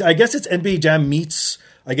even how to say. I guess it's NBA Jam meets.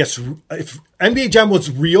 I guess if NBA Jam was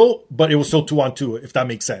real, but it was still 2-on-2, if that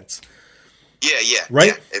makes sense. Yeah, right.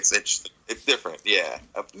 Yeah. It's interesting. It's different. Yeah,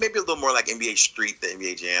 maybe a little more like NBA Street than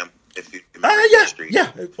NBA Jam. If you yeah, Street.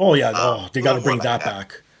 yeah. Oh yeah. They got to bring that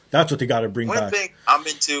back. That's what they got to bring back. One thing I'm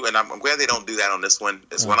into, and I'm glad they don't do that on this one.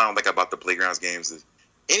 Is what I don't like about the Playgrounds games is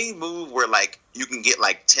any move where like you can get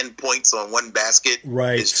like 10 points on one basket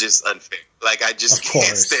is just unfair. Like I just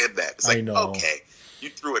can't stand that. It's like, okay, you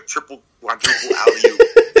threw a triple, quadruple alley-oop,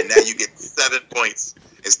 and now you get 7 points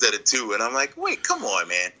instead of 2. And I'm like, wait, come on,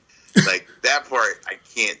 man. Like that part I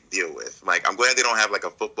can't deal with. Like I'm glad they don't have like a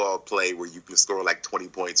football play where you can score like 20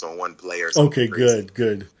 points on one play or something. Okay, crazy.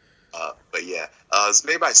 good. But yeah, it's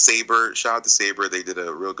made by Saber. Shout out to Saber. They did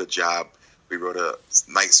a real good job. We wrote a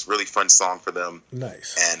nice, really fun song for them.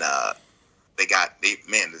 Nice. And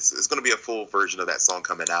it's going to be a full version of that song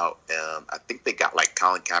coming out. I think they got like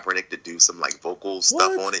Colin Kaepernick to do some like vocal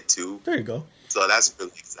stuff on it too. There you go. So that's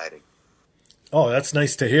really exciting. Oh, that's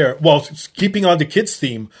nice to hear. Well, keeping on the kids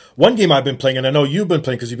theme, one game I've been playing, and I know you've been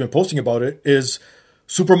playing because you've been posting about it, is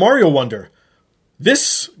Super Mario Wonder.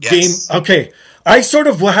 This game, okay, I sort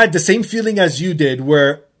of had the same feeling as you did,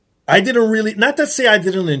 where I didn't really, not to say I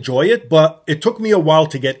didn't enjoy it, but it took me a while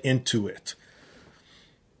to get into it.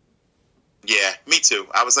 Yeah, me too.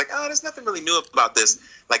 I was like, there's nothing really new about this.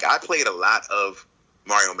 Like, I played a lot of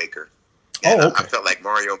Mario Maker. And I felt like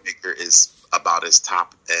Mario Maker is about as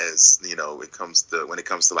top as, when it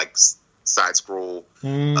comes to like side scroll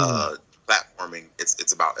platforming.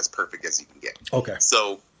 It's about as perfect as you can get. Okay.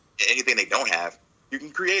 So anything they don't have, you can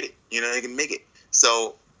create it. You can make it.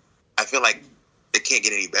 So I feel like it can't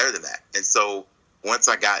get any better than that. And so once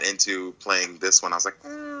I got into playing this one, I was like,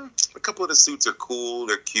 a couple of the suits are cool,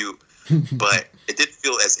 they're cute, but it didn't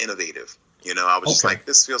feel as innovative. I was just like,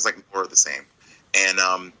 this feels like more of the same.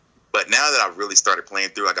 And but now that I've really started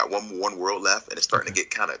playing through, I got one world left, and it's starting to get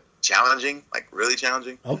kind of challenging, like really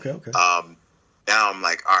challenging. Okay. Now I'm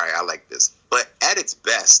like, all right, I like this. But at its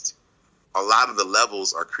best, a lot of the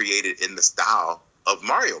levels are created in the style of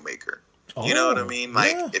Mario Maker. You know what I mean?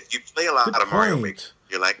 Like, if you play a lot of Mario Maker,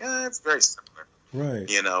 you're like, it's very similar. Right.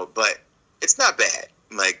 But it's not bad.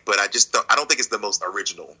 Like, but I don't think it's the most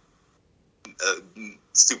original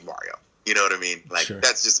Super Mario. You know what I mean? Like,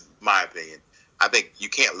 that's just my opinion. I think you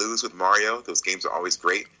can't lose with Mario. Those games are always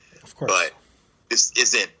great. Of course. But this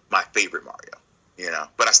isn't my favorite Mario,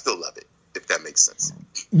 but I still love it, if that makes sense.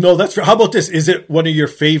 No, that's fair. How about this? Is it one of your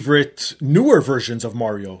favorite newer versions of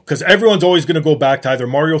Mario? Because everyone's always going to go back to either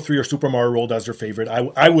Mario 3 or Super Mario World as their favorite.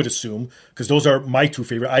 I would assume, because those are my two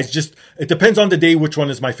favorite. It depends on the day which one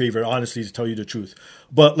is my favorite, honestly, to tell you the truth.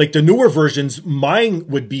 But like the newer versions, mine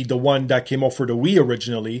would be the one that came out for the Wii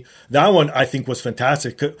originally. That one I think was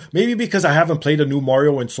fantastic. Maybe because I haven't played a new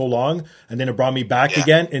Mario in so long, and then it brought me back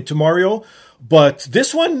again into Mario. But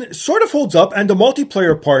this one sort of holds up, and the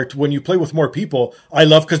multiplayer part, when you play with more people, I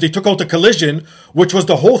love because they took out the collision, which was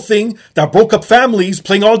the whole thing that broke up families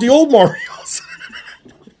playing all the old Marios.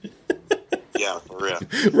 Yeah, for real.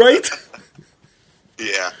 Right?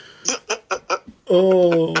 Yeah.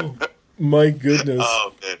 Oh, my goodness.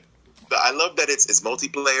 Oh, man. But I love that it's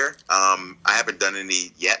multiplayer. I haven't done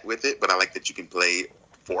any yet with it, but I like that you can play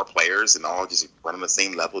 4 players and all just run on the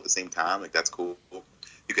same level at the same time. Like, that's cool.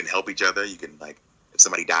 You can help each other. You can, like, if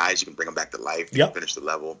somebody dies, you can bring them back to life. You can finish the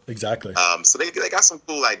level. Exactly. So they got some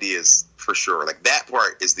cool ideas for sure. Like, that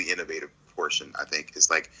part is the innovative portion, I think. It's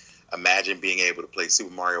like, imagine being able to play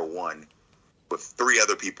Super Mario 1 with 3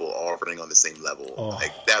 other people all running on the same level. Oh.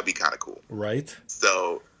 Like, that would be kind of cool. Right.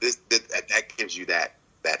 So that gives you that.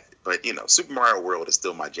 But, Super Mario World is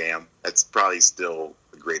still my jam. That's probably still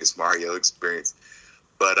the greatest Mario experience.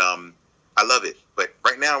 But I love it. But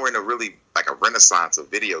right now we're in a really like a renaissance of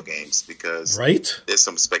video games because there's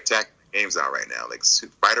some spectacular games out right now. Like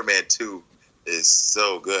Spider-Man 2 is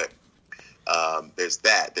so good. There's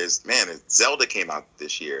that. Zelda came out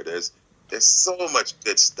this year. There's so much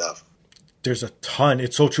good stuff. There's a ton.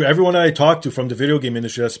 It's so true. Everyone I talk to from the video game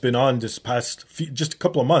industry that's been on this past just a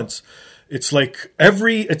couple of months, it's like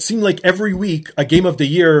it seemed like every week a Game of the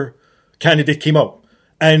Year candidate came out.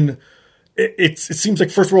 And it seems like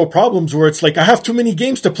first world problems where it's like, I have too many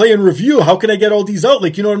games to play and review. How can I get all these out?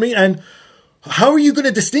 Like, you know what I mean? And how are you going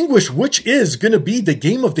to distinguish which is going to be the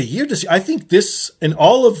Game of the Year this year? I think this, in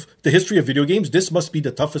all of the history of video games, this must be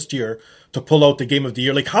the toughest year to pull out the Game of the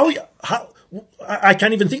Year. Like, how I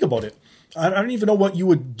can't even think about it. I don't even know what you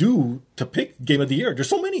would do to pick Game of the Year. There's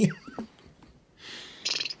so many.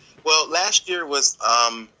 Well, last year was,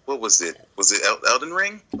 what was it? Was it Elden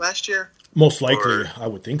Ring last year? Most likely, I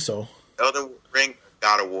would think so. Elden Ring,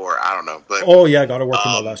 God of War, I don't know. But oh, yeah, God of War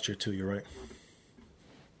came out last year too, you're right.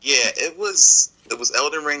 Yeah, it was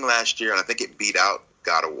Elden Ring last year, and I think it beat out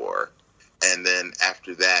God of War. And then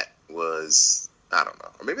after that was, I don't know,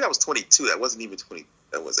 or maybe that was 22. That wasn't even 20.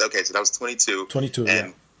 That was, okay, so that was 22. 22, and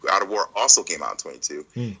yeah. God of War also came out in 22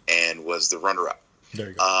 and was the runner-up. There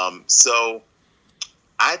you go. So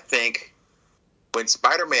I think when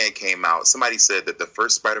Spider-Man came out, somebody said that the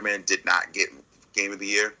first Spider-Man did not get Game of the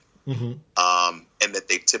Year, and that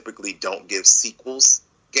they typically don't give sequels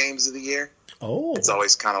Games of the Year. Oh. It's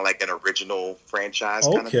always kind of like an original franchise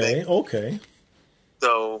kind of thing. Okay.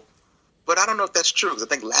 So, but I don't know if that's true, because I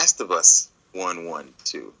think Last of Us won 1,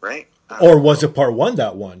 2, right? Or was it part 1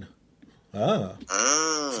 that won?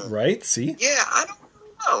 Right? See? Yeah, I don't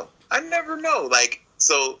know. I never know. Like,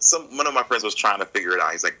 so one of my friends was trying to figure it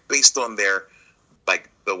out. He's like, based on their, like,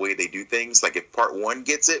 the way they do things, like if part 1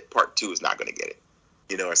 gets it, part 2 is not going to get it,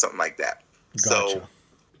 you know, or something like that. Gotcha. So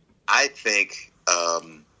I think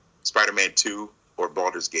Spider-Man 2 or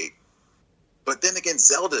Baldur's Gate. But then again,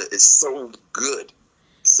 Zelda is so good.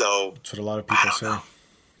 So that's what a lot of people say. I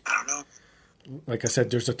don't know. Like I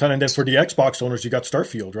said, there's a ton. And then for the Xbox owners, you got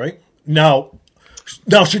Starfield, right? Now,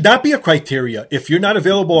 should that be a criteria? If you're not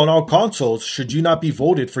available on all consoles, should you not be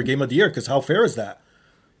voted for Game of the Year? Because how fair is that?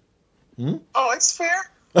 Oh, it's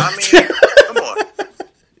fair. I mean, come on.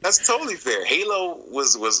 That's totally fair. Halo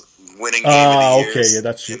was winning Game of the Year. Okay, yeah,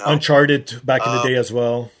 that's true. You know? Uncharted back in the day as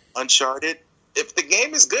well. Uncharted. If the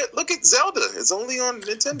game is good, look at Zelda. It's only on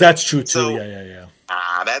Nintendo. That's true too. So, yeah.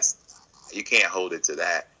 You can't hold it to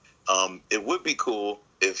that. It would be cool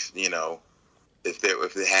if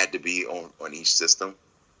it had to be on each system,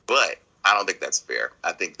 but I don't think that's fair.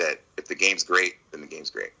 I think that if the game's great, then the game's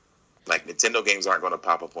great. Like Nintendo games aren't going to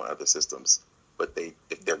pop up on other systems, but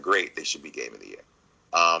if they're great, they should be Game of the Year.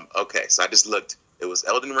 Okay, so I just looked. It was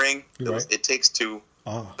Elden Ring. It was It Takes Two.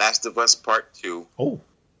 Last of Us Part 2. Oh.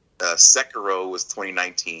 Sekiro was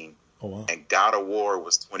 2019. Oh, wow. And God of War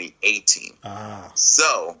was 2018.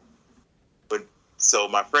 So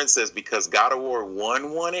my friend says because God of War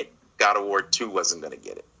 1 won it, God of War 2 wasn't going to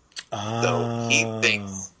get it. So he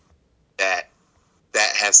thinks that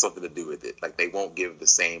has something to do with it. Like they won't give the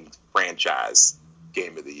same franchise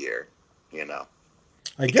Game of the Year, you know.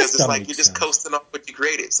 Because it's like you're just coasting off what you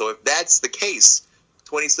created. So if that's the case,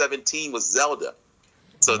 2017 was Zelda.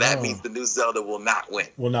 So that means the new Zelda will not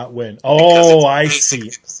win. Oh, I see.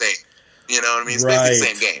 The same. You know what I mean? It's basically the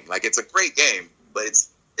same game. Like it's a great game, but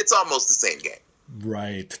it's almost the same game.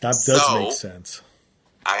 Right. That does make sense.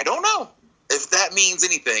 I don't know. If that means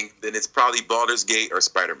anything, then it's probably Baldur's Gate or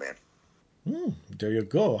Spider-Man. There you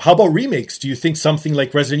go. How about remakes? Do you think something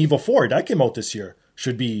like Resident Evil 4 that came out this year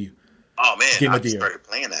should be Game of the Year? I started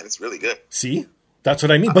playing that. It's really good. See? That's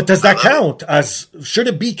what I mean. But does that count should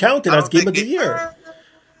it be counted as Game of the Year?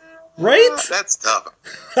 Right? That's tough.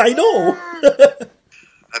 I know.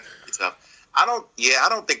 That's tough. I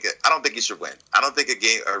don't think it should win. I don't think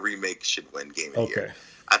a remake should win Game of the Year.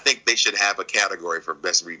 I think they should have a category for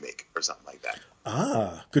best remake or something like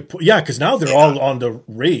that. Good point. Yeah, because now they're all on the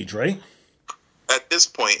rage, right? At this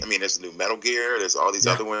point, I mean, there's a new Metal Gear. There's all these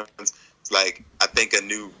other ones. It's like I think a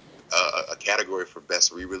new a category for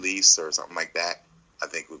best re-release or something like that. I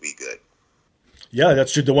think would be good. Yeah,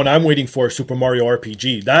 that's the one I'm waiting for. Super Mario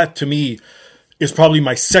RPG. That to me is probably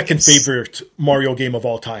my second favorite Mario game of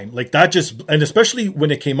all time. Like that and especially when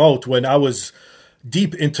it came out, when I was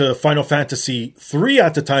deep into Final Fantasy 3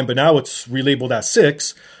 at the time, but now it's relabeled as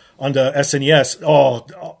 6 on the SNES.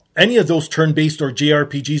 Oh, any of those turn-based or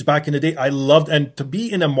JRPGs back in the day, I loved. And to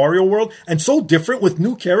be in a Mario world and so different with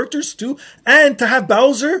new characters too, and to have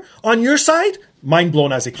Bowser on your side, mind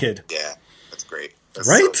blown as a kid. Yeah, that's great. That's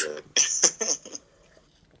right? So good.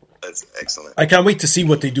 That's excellent. I can't wait to see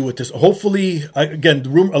what they do with this. Hopefully, again,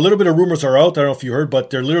 a little bit of rumors are out. I don't know if you heard,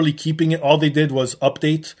 but they're literally keeping it. All they did was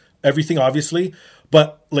update everything, obviously.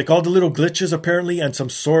 But like all the little glitches apparently and some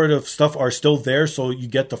sort of stuff are still there, so you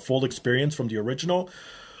get the full experience from the original.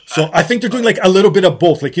 So I think they're doing like a little bit of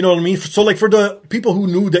both. Like, you know what I mean? So like for the people who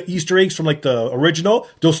knew the Easter eggs from like the original,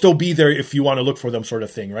 they'll still be there if you want to look for them, sort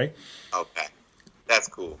of thing, right? Okay. That's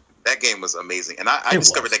cool. That game was amazing. And I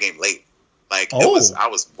discovered that game late. Like I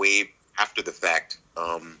was way after the fact.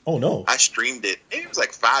 Oh no. I streamed it. Maybe it was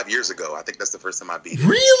like 5 years ago. I think that's the first time I beat it.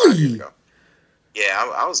 Really? 5 years ago.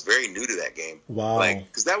 Yeah, I was very new to that game. Wow. Like,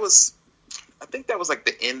 because I think that was like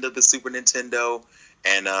the end of the Super Nintendo.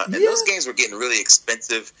 And those games were getting really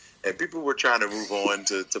expensive, and people were trying to move on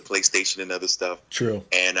to PlayStation and other stuff. True.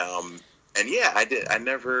 And yeah, I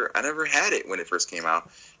never had it when it first came out,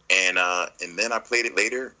 and then I played it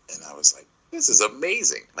later, and I was like, this is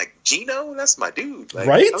amazing. Like Gino, that's my dude. Like,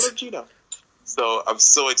 right? I love Gino. So I'm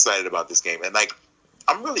so excited about this game, and like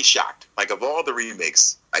I'm really shocked. Like of all the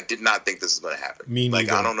remakes, I did not think this was going to happen. Me neither.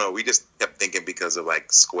 Like I don't know, we just kept thinking because of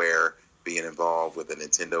like Square being involved with a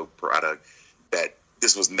Nintendo product that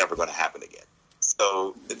this was never going to happen again.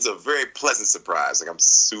 So it's a very pleasant surprise. Like I'm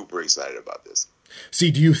super excited about this. See,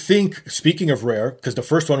 do you think, speaking of Rare, because the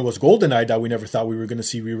first one was GoldenEye that we never thought we were going to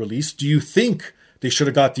see re-released, do you think they should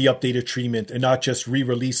have got the updated treatment and not just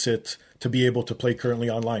re-release it to be able to play currently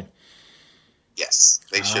online? Yes,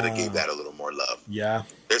 they should have gave that a little more love. Yeah.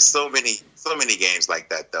 There's so many games like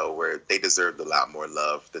that though where they deserved a lot more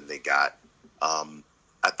love than they got.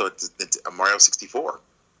 I thought Mario 64.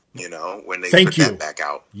 You know, when they put that back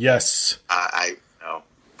out. Yes.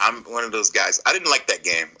 I'm one of those guys. I didn't like that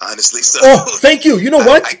game, honestly. So thank you. You know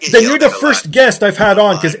what? Then you're the first guest I've had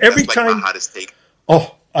on, because every time. Like my hottest take.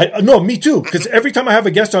 No, me too. Because every time I have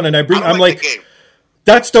a guest on and I'm like,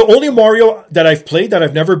 that's the only Mario that I've played that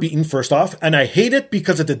I've never beaten, first off. And I hate it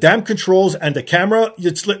because of the damn controls and the camera.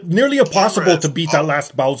 It's nearly impossible to beat that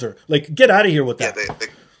last Bowser. Like, get out of here with that. Yeah, the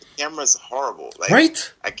camera's horrible. Like,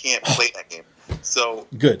 right? I can't play that game. So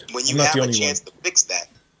good. When you have a chance to fix that,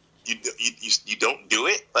 you don't do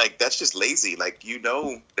it. Like that's just lazy. Like you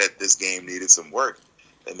know that this game needed some work,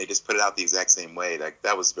 and they just put it out the exact same way. Like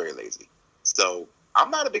that was very lazy. So I'm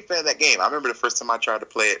not a big fan of that game. I remember the first time I tried to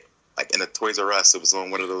play it, like in a Toys R Us. It was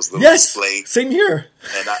on one of those little displays. Same here.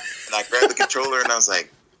 And I grabbed the controller and I was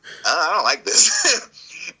like, I don't like this.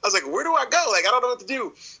 I was like, where do I go? Like I don't know what to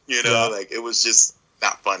do. You know, like it was just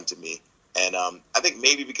not fun to me. And I think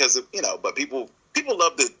maybe because of, but people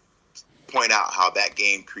love to point out how that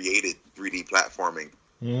game created 3D platforming.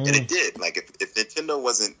 And it did. Like if Nintendo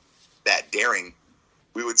wasn't that daring,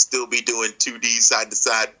 we would still be doing 2D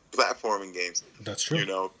side-to-side platforming games. That's true. You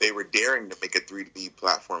know, they were daring to make a 3D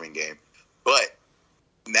platforming game. But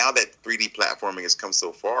now that 3D platforming has come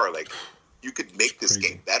so far, like you could make this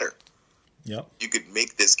game better. Yep. You could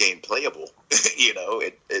make this game playable.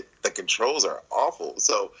 The controls are awful.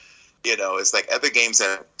 So it's like other games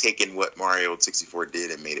have taken what Mario 64 did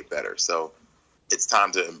and made it better. So it's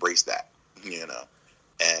time to embrace that,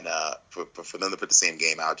 And for them to put the same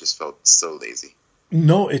game out just felt so lazy.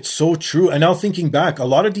 No, it's so true. And now thinking back, a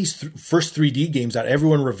lot of these first 3D games that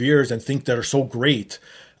everyone reveres and think that are so great,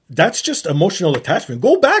 that's just emotional attachment.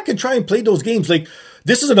 Go back and try and play those games. Like,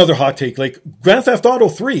 this is another hot take. Like, Grand Theft Auto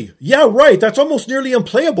 3. Yeah, right. That's almost nearly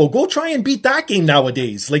unplayable. Go try and beat that game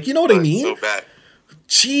nowadays. Like, you know what I mean? So bad.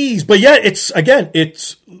 Jeez, but yeah,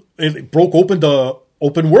 it broke open the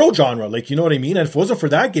open world genre, like, you know what I mean? And if it wasn't for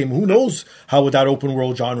that game, who knows how would that open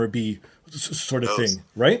world genre be, sort of thing,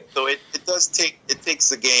 right? So it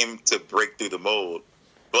takes a game to break through the mold,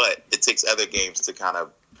 but it takes other games to kind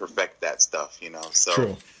of perfect that stuff, So,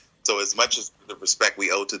 true. So as much as the respect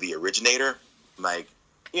we owe to the originator, like,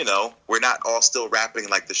 we're not all still rapping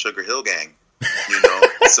like the Sugar Hill Gang,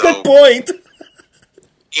 So good point.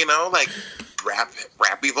 Like. Rap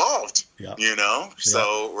evolved,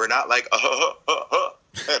 So we're not like,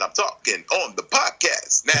 and I'm talking on the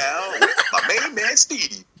podcast now with my main man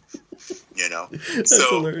Steve,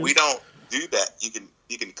 So hilarious. We don't do that.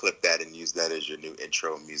 You can clip that and use that as your new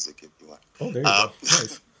intro music if you want. Oh, there you go.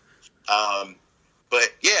 Nice. But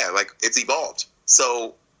yeah, like it's evolved.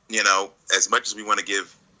 So as much as we want to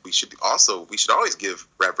give, we should always give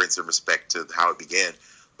reverence and respect to how it began,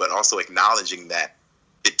 but also acknowledging that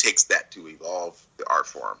it takes that to evolve the art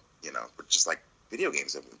form, just like video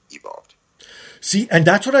games have evolved. See, and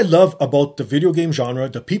that's what I love about the video game genre,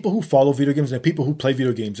 the people who follow video games and the people who play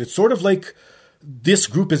video games. It's sort of like this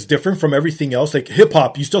group is different from everything else. Like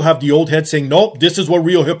hip-hop, you still have the old head saying, nope, this is what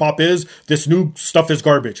real hip-hop is. This new stuff is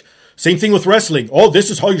garbage. Same thing with wrestling. Oh, this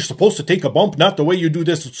is how you're supposed to take a bump, not the way you do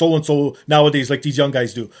this so-and-so nowadays like these young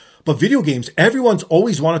guys do. But video games, everyone's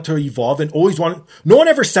always wanted to evolve and no one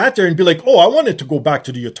ever sat there and be like, oh, I wanted to go back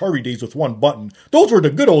to the Atari days with one button. Those were the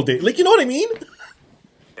good old days. Like, you know what I mean?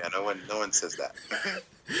 Yeah, no one says that.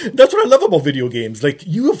 That's what I love about video games. Like,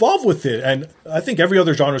 you evolve with it, and I think every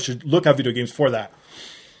other genre should look at video games for that.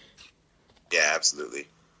 Yeah, absolutely.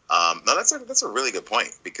 No, that's a really good point,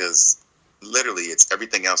 because literally it's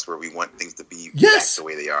everything else where we want things to be back the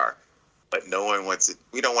way they are. But no one wants it.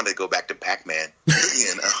 We don't want to go back to Pac-Man,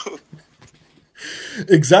 you know?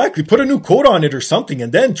 Exactly. Put a new coat on it or something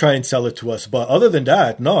and then try and sell it to us. But other than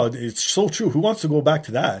that, no, it's so true. Who wants to go back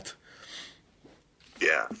to that?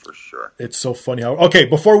 Yeah, for sure. It's so funny how... Okay,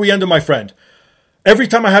 before we end it, my friend, every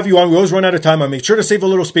time I have you on, we always run out of time. I make sure to save a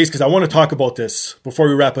little space because I want to talk about this before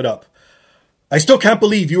we wrap it up. I still can't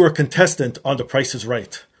believe you were a contestant on The Price is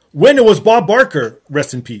Right. When it was Bob Barker,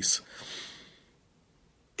 rest in peace.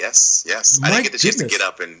 Yes. I didn't get the chance to get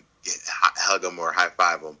up and hug him or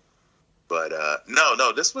high-five him. But no,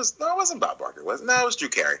 it wasn't Bob Barker. It was Drew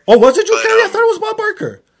Carey. Oh, was it Drew Carey? I thought it was Bob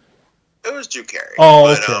Barker. It was Drew Carey.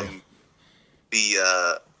 Oh, okay.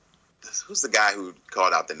 Who's the guy who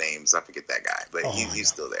called out the names? I forget that guy, but he's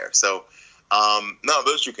still there. So, no, it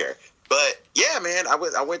was Drew Carey. But yeah, man,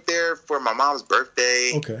 I went there for my mom's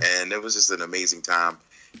birthday, and it was just an amazing time.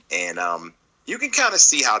 And you can kind of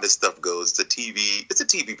see how this stuff goes. It's a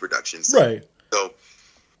TV production, right? So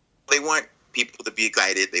they want people to be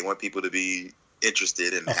excited. They want people to be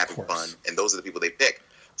interested and having fun, and those are the people they pick.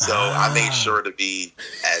 So I made sure to be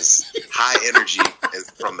as high energy as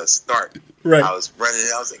from the start. Right. I was running.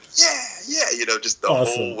 I was like, yeah, just the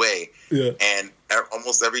whole way. Yeah. And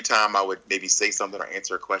almost every time I would maybe say something or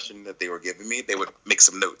answer a question that they were giving me, they would make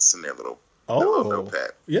some notes in their little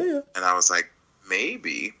notepad. Yeah. And I was like,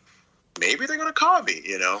 maybe they're gonna call me,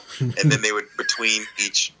 And then they would, between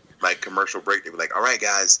each like commercial break, they were like, all right,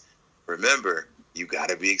 guys, remember, you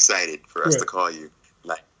gotta be excited for us to call you.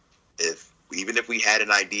 Like, even if we had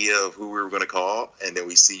an idea of who we were going to call, and then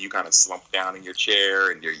we see you kind of slump down in your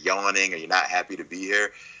chair and you're yawning or you're not happy to be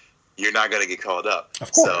here, you're not going to get called up.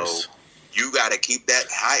 Of course. So you got to keep that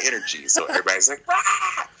high energy. So everybody's like,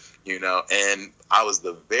 ah! And I was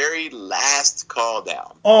the very last call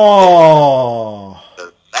down. Oh.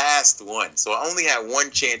 The last one. So I only had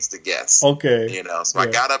one chance to guess. Okay. So I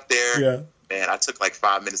got up there. Yeah. Man, I took like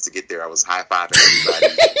 5 minutes to get there. I was high-fiving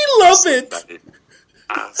everybody. I love it.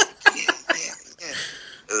 I was like, yeah.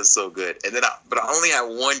 It was so good. And then but I only had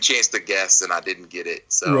one chance to guess, and I didn't get it.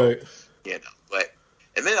 So,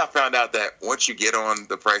 and then I found out that once you get on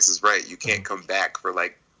The Price is Right, you can't come back for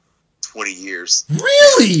like 20 years.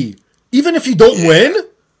 Really? Even if you don't win?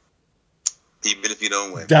 Even if you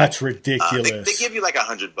don't win. That's ridiculous. They give you like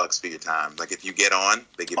 $100 for your time. Like if you get on,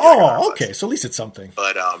 they give you okay. So at least it's something.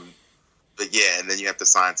 But yeah, and then you have to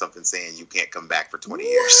sign something saying you can't come back for 20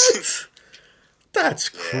 years. That's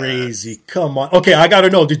crazy. Come on. Okay, I got to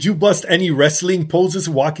know. Did you bust any wrestling poses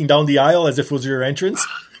walking down the aisle as if it was your entrance?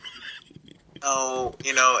 No,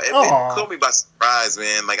 it caught me by surprise,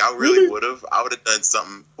 man. Like, I really would have. I would have done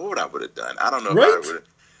something. What would I would have done? I don't know if I would have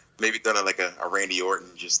maybe done a Randy Orton,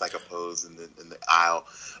 just like a pose in the aisle.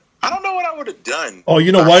 I don't know what I would have done. Oh,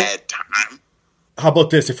 you know what? I had time. How about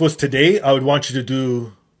this? If it was today, I would want you to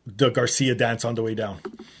do the Garcia dance on the way down.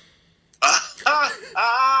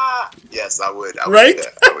 Yes, I would. Right? Do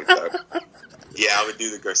that. I would do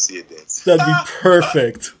the Garcia dance. That'd be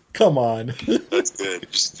perfect. Come on. That's good.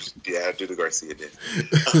 I'd do the Garcia dance.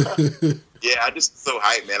 I just so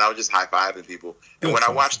hyped, man. I was just high-fiving people. And when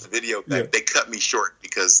I watched the video, they cut me short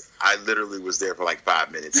because I literally was there for like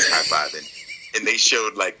 5 minutes high-fiving. And they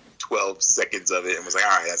showed like 12 seconds of it and was like,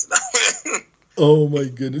 all right, that's enough. Oh, my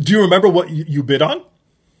goodness. Do you remember what you bid on?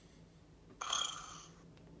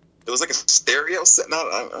 It was like a stereo set.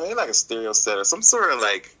 No, like a stereo set or some sort of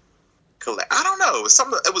like I don't know. It was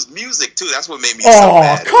something. It was music too. That's what made me so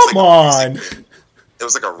mad. Come on! It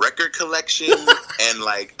was like a record collection and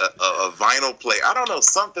like a vinyl player. I don't know,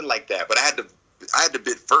 something like that. But I had to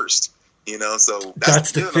bid first. So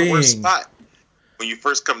that's the thing. The worst spot. When you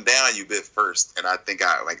first come down, you bid first, and I think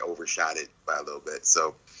I like overshot it by a little bit.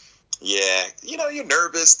 So yeah, you're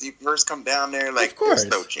nervous. You first come down there, like there's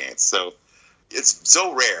no chance. So it's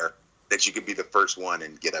so rare that you could be the first one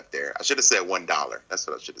and get up there. I should have said $1. That's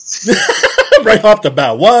what I should have said. Right off the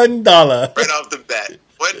bat, $1. Right off the bat,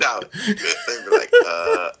 $1. They'd be like,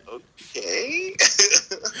 okay.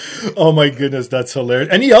 Oh my goodness, that's hilarious.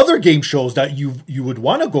 Any other game shows that you would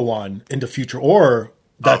want to go on in the future, or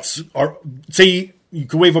say you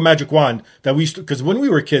could wave a magic wand that because when we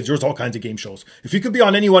were kids, there was all kinds of game shows. If you could be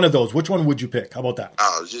on any one of those, which one would you pick? How about that?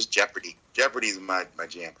 Oh, it was just Jeopardy. Jeopardy's my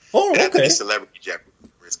jam. Oh, It had to be Celebrity Jeopardy.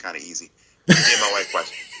 It's kind of easy. Me and my wife watch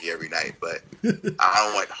Jeopardy every night, but I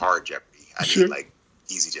don't want hard Jeopardy. I need like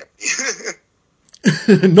easy Jeopardy.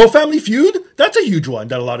 No Family Feud? That's a huge one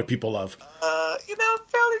that a lot of people love.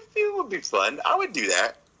 Family Feud would be fun. I would do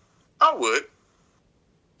that. I would.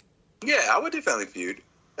 Yeah, I would definitely feud.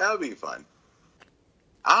 That would be fun.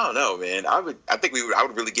 I don't know, man. I would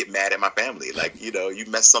really get mad at my family. Like, you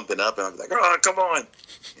mess something up, and I'm like, oh, come on.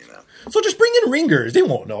 So just bring in ringers. They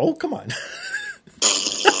won't know. Come on.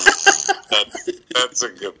 That's a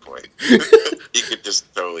good point. You could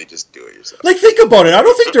just totally just do it yourself. Like, think about it. I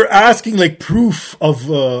don't think they're asking, like, proof of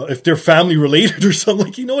if they're family related or something.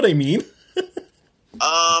 Like, you know what I mean?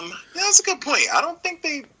 Yeah, that's a good point. I don't think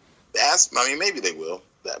they ask. I mean, maybe they will.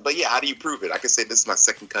 But yeah, how do you prove it? I could say this is my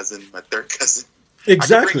second cousin, my third cousin.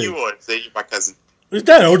 Exactly. I could bring you on and say you're my cousin.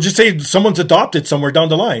 That, or just say someone's adopted somewhere down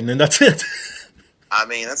the line, and that's it. I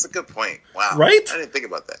mean, that's a good point. Wow. Right? I didn't think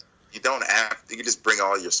about that. You don't have. You can just bring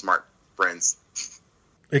all your smart friends.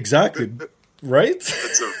 Exactly. Right?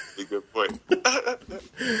 That's a really good point.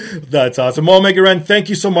 That's awesome. Well, Mega Ran, thank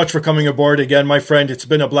you so much for coming aboard again, my friend. It's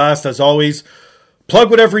been a blast, as always.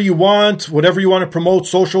 Plug whatever you want to promote,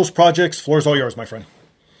 socials, projects. Floor's all yours, my friend.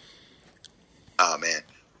 Oh, man.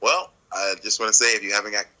 Well, I just want to say, if you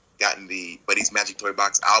haven't gotten the Buddy's Magic Toy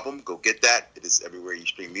Box album, go get that. It is everywhere you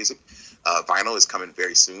stream music. Vinyl is coming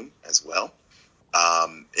very soon as well.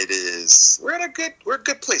 We're a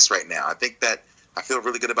good place right now. I think that I feel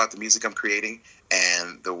really good about the music I'm creating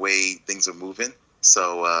and the way things are moving.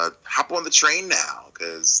 So hop on the train now,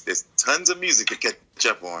 because there's tons of music to catch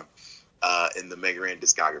up on in the Mega Ran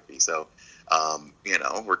discography. So,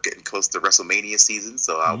 we're getting close to WrestleMania season,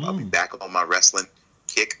 so I'll be back on my wrestling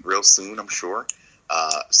kick real soon, I'm sure.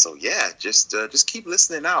 So yeah, just keep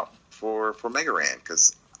listening out for Mega Ran,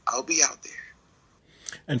 because I'll be out there.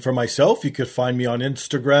 And for myself, you could find me on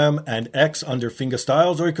Instagram and X under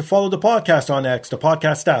Fingerstyles, or you could follow the podcast on X, the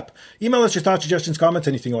podcast app. Email us your thoughts, suggestions, comments,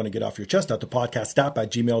 anything you want to get off your chest at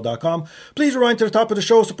thepodcastapp@gmail.com. Please rewind to the top of the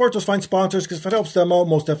show, support those fine sponsors, because if it helps them out,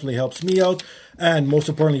 most definitely helps me out. And most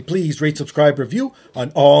importantly, please rate, subscribe, review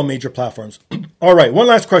on all major platforms. All right, one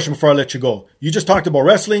last question before I let you go. You just talked about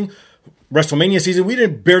wrestling, WrestleMania season. We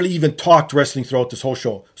didn't barely even talk wrestling throughout this whole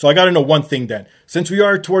show. So I got to know one thing then. Since we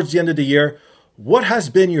are towards the end of the year, what has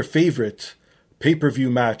been your favorite pay-per-view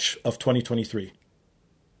match of 2023?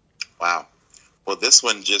 Wow. Well, this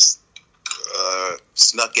one just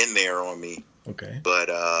snuck in there on me. Okay. But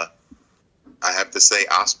I have to say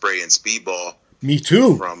Ospreay and Speedball. Me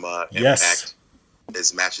too. From Impact. Yes.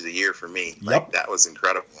 Is match of the year for me. Yep. Like, that was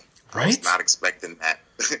incredible. Right? I was not expecting that.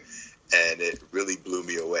 And it really blew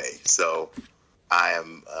me away. So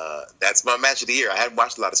that's my match of the year. I hadn't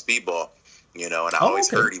watched a lot of Speedball. And I always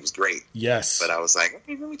heard he was great. Yes. But I was like,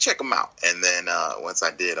 let me check him out. And then once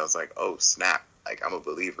I did, I was like, oh, snap. Like, I'm a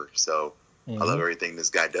believer. So I love everything this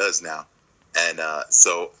guy does now. And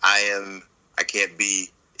so I can't be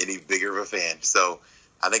any bigger of a fan. So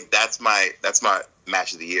I think that's my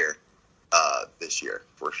match of the year this year,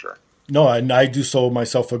 for sure. No, and I do so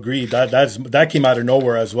myself agree. That came out of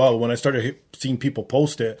nowhere as well when I started seeing people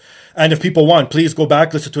post it. And if people want, please go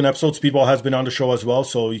back, listen to an episode. Speedball has been on the show as well,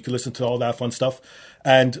 so you can listen to all that fun stuff.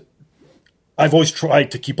 And I've always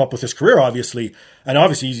tried to keep up with his career, obviously. And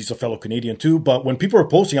obviously he's a fellow Canadian too. But when people are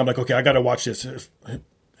posting, I'm like, okay, I got to watch this.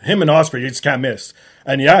 Him and Ospreay, you just can't miss.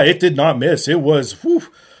 And yeah, it did not miss. It was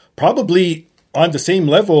probably on the same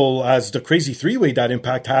level as the crazy three-way that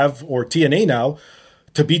Impact have, or TNA now,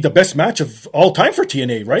 to be the best match of all time for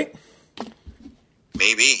TNA, right?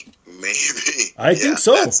 Maybe. I think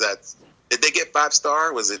so. That's. Did they get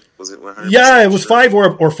 5-star? Was it 100%? Yeah, it was 5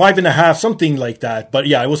 or 5.5, something like that. But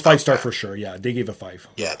yeah, it was 5-star for sure. Yeah, they gave a 5.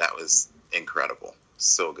 Yeah, that was incredible.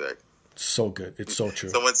 So good. So good. It's so true.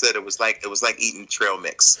 Someone said it was like eating trail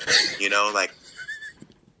mix.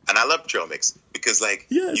 And I love trail mix because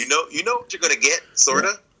yes. you know what you're gonna get,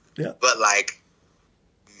 sorta. Yeah. But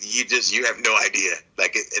you have no idea.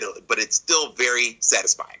 But it's still very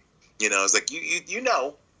satisfying. It's like you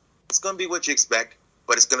know it's gonna be what you expect,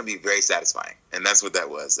 but it's gonna be very satisfying. And that's what that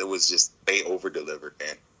was. It was just, they over-delivered,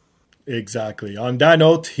 man. Exactly. On that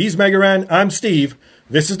note, he's Mega Ran, I'm Steve.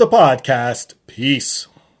 This is the podcast. Peace.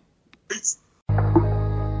 Peace.